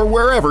YouTube or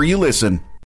wherever you listen.